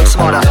and look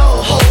smarter.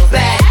 Don't hold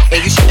back.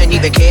 And you shouldn't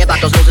even care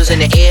about those noses in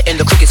the air and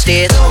the crooked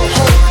stairs. Don't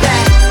hold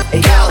back.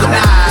 And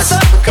galvanize.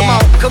 Come on,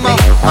 come on.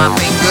 My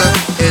finger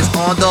is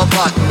on the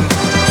button.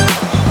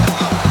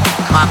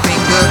 My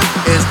finger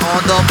is on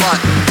the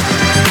button.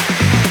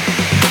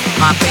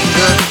 My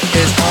finger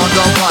is on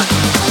the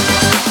button.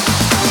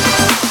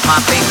 My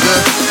finger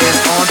is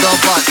on the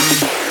button.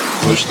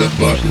 Push the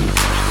button.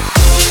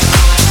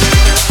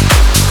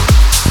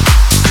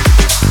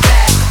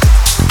 Back.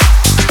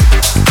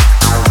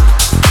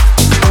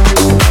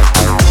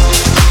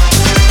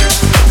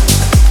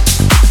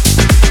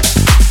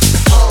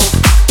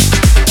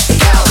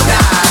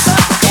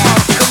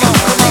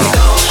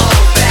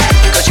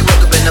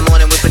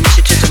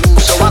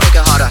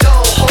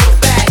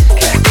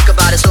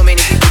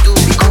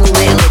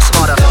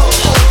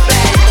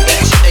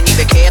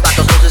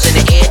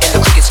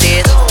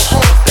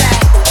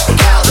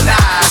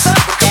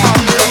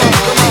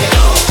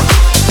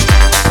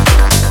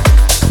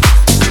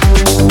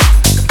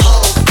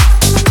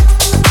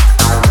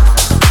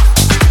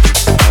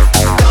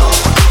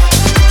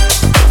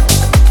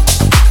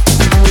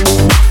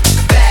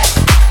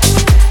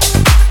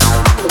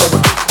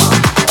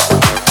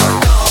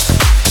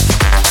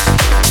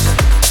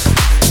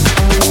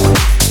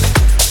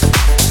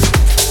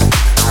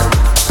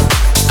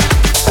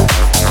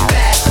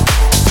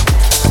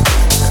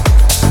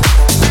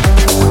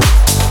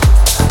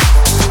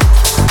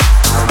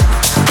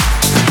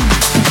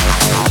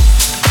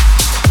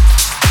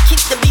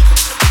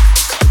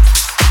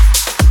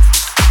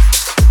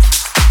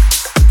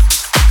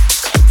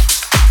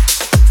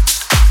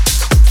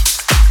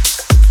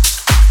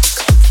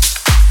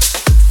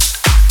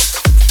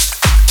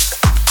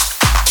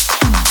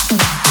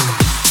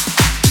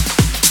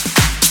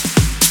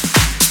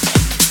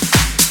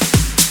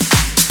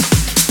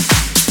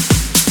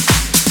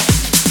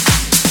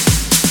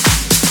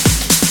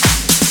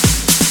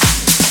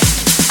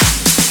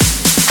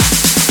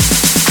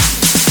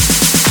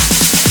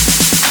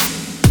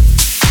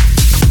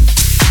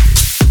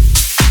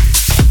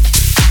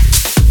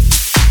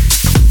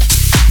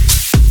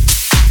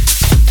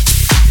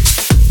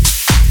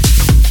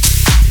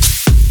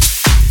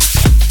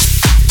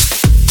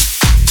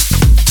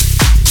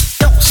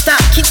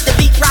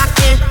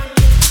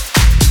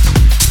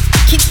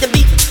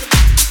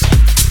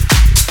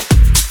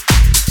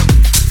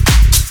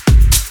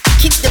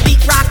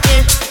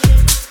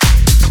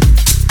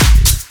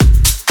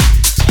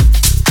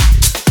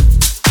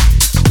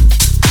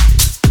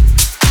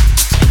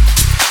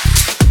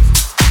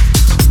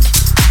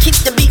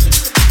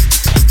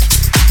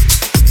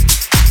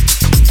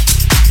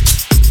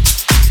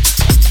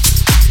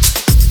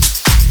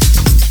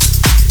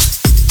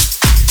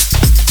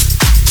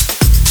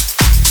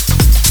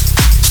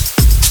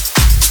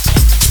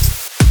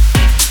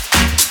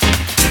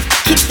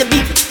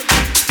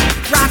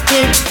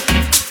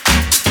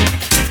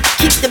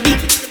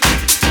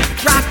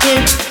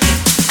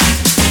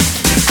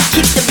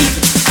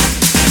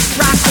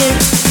 rocking.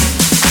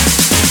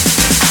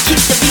 Keep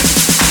the beat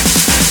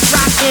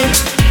rocking.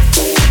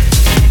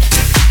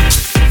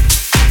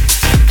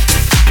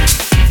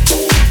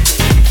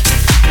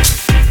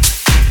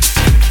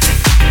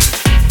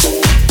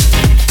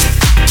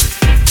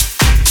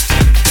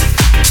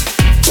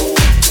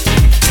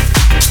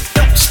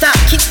 Don't stop,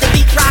 keep the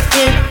beat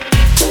rocking.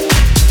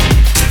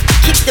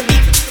 Keep the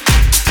beat.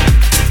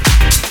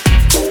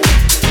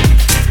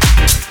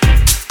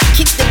 Keep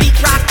the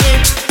beat rocking.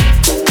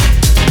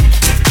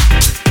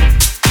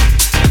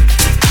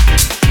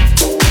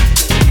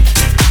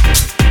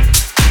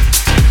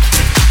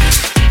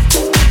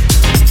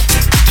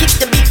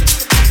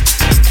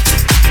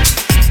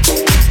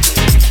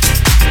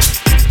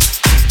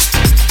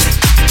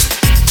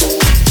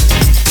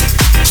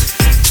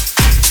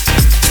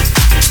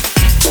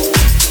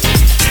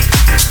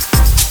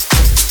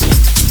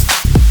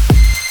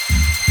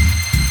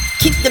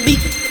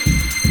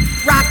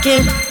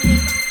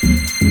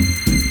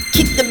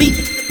 Keep the beat. Keep the beat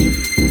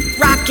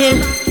rocking.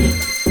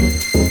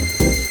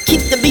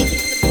 Keep the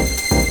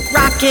beat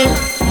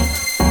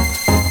rocking.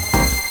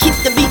 Keep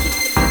the beat rocking. Keep the beat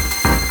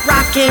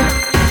rocking.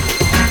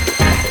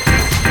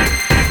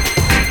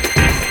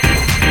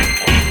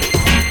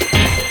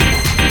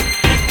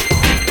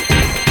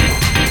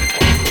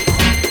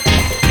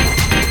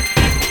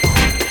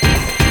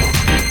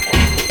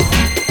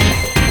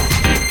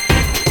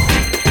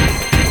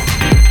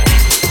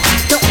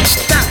 Don't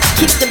stop,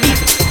 keep the beat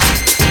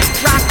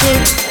rocking.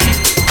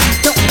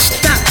 Don't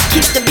stop,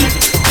 keep the beat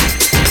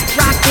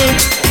rocking.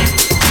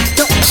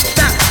 Don't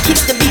stop, keep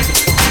the beat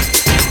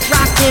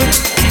rocking.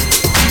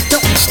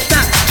 Don't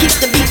stop, keep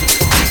the beat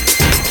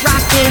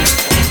rocking.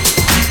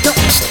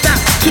 Don't stop,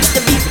 keep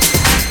the beat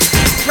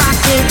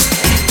rocking.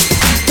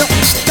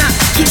 Don't stop,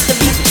 keep the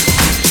beat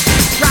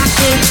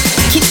rocking.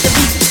 Keep the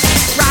beat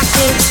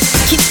rocking.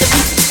 Keep the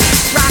beat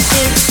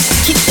rocking.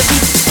 Keep the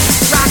beat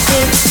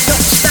rocking.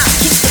 Don't stop,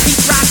 keep the beat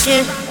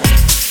rocking.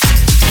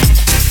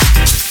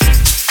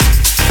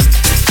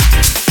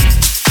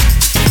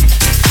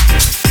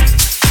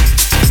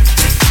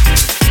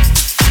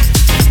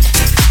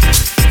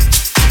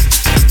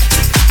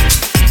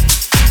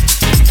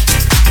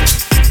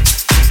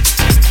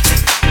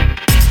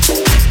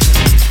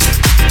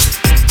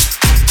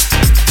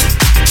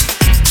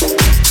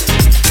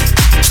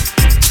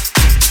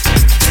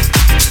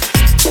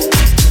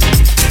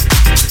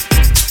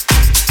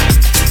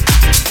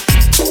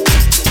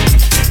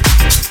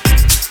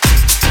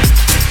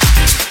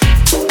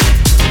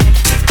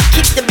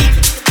 Keep the beat.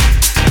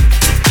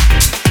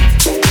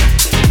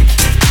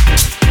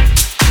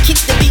 Keep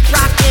the beat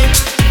rocking.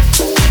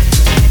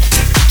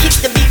 Keep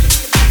the beat.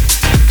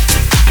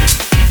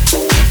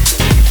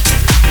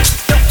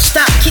 Don't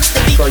stop, keep the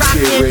beat rocking.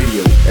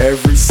 Cartieradio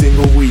every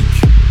single week.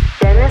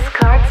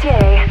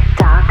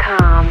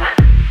 DennisCartier.com.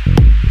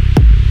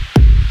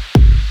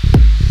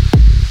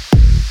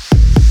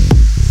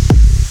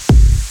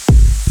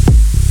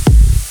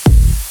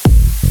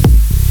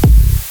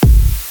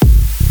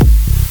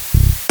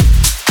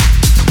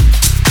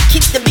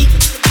 Keep the beat.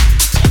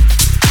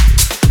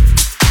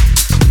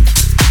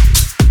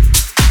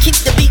 Keep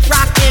the beat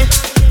rocking.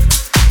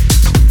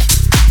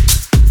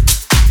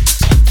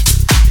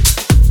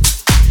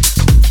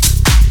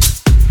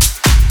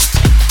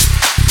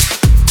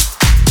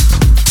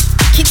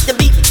 Keep the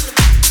beat.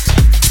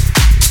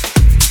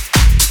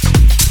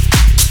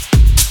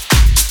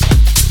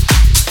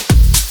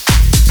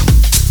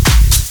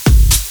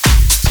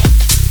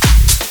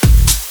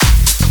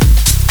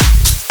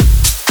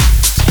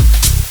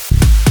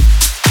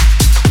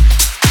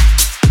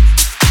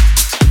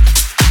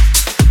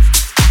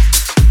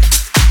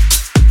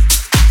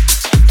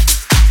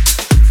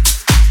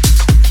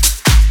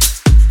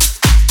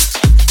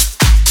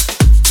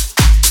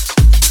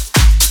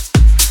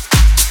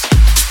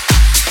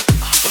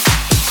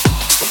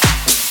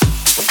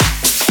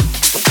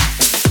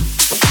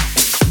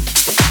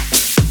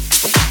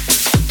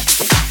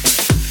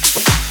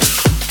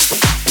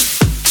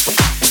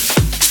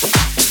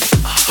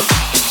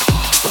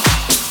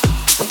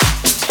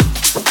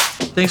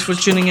 Thanks for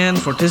tuning in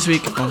for this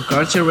week on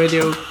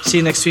Cartieradio. See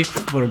you next week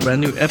for a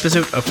brand new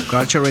episode of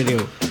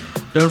Cartieradio.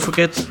 Don't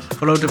forget,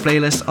 follow the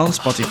playlist on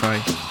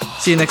Spotify.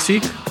 See you next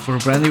week for a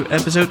brand new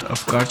episode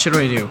of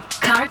Cartieradio.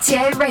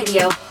 Cartier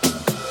Radio.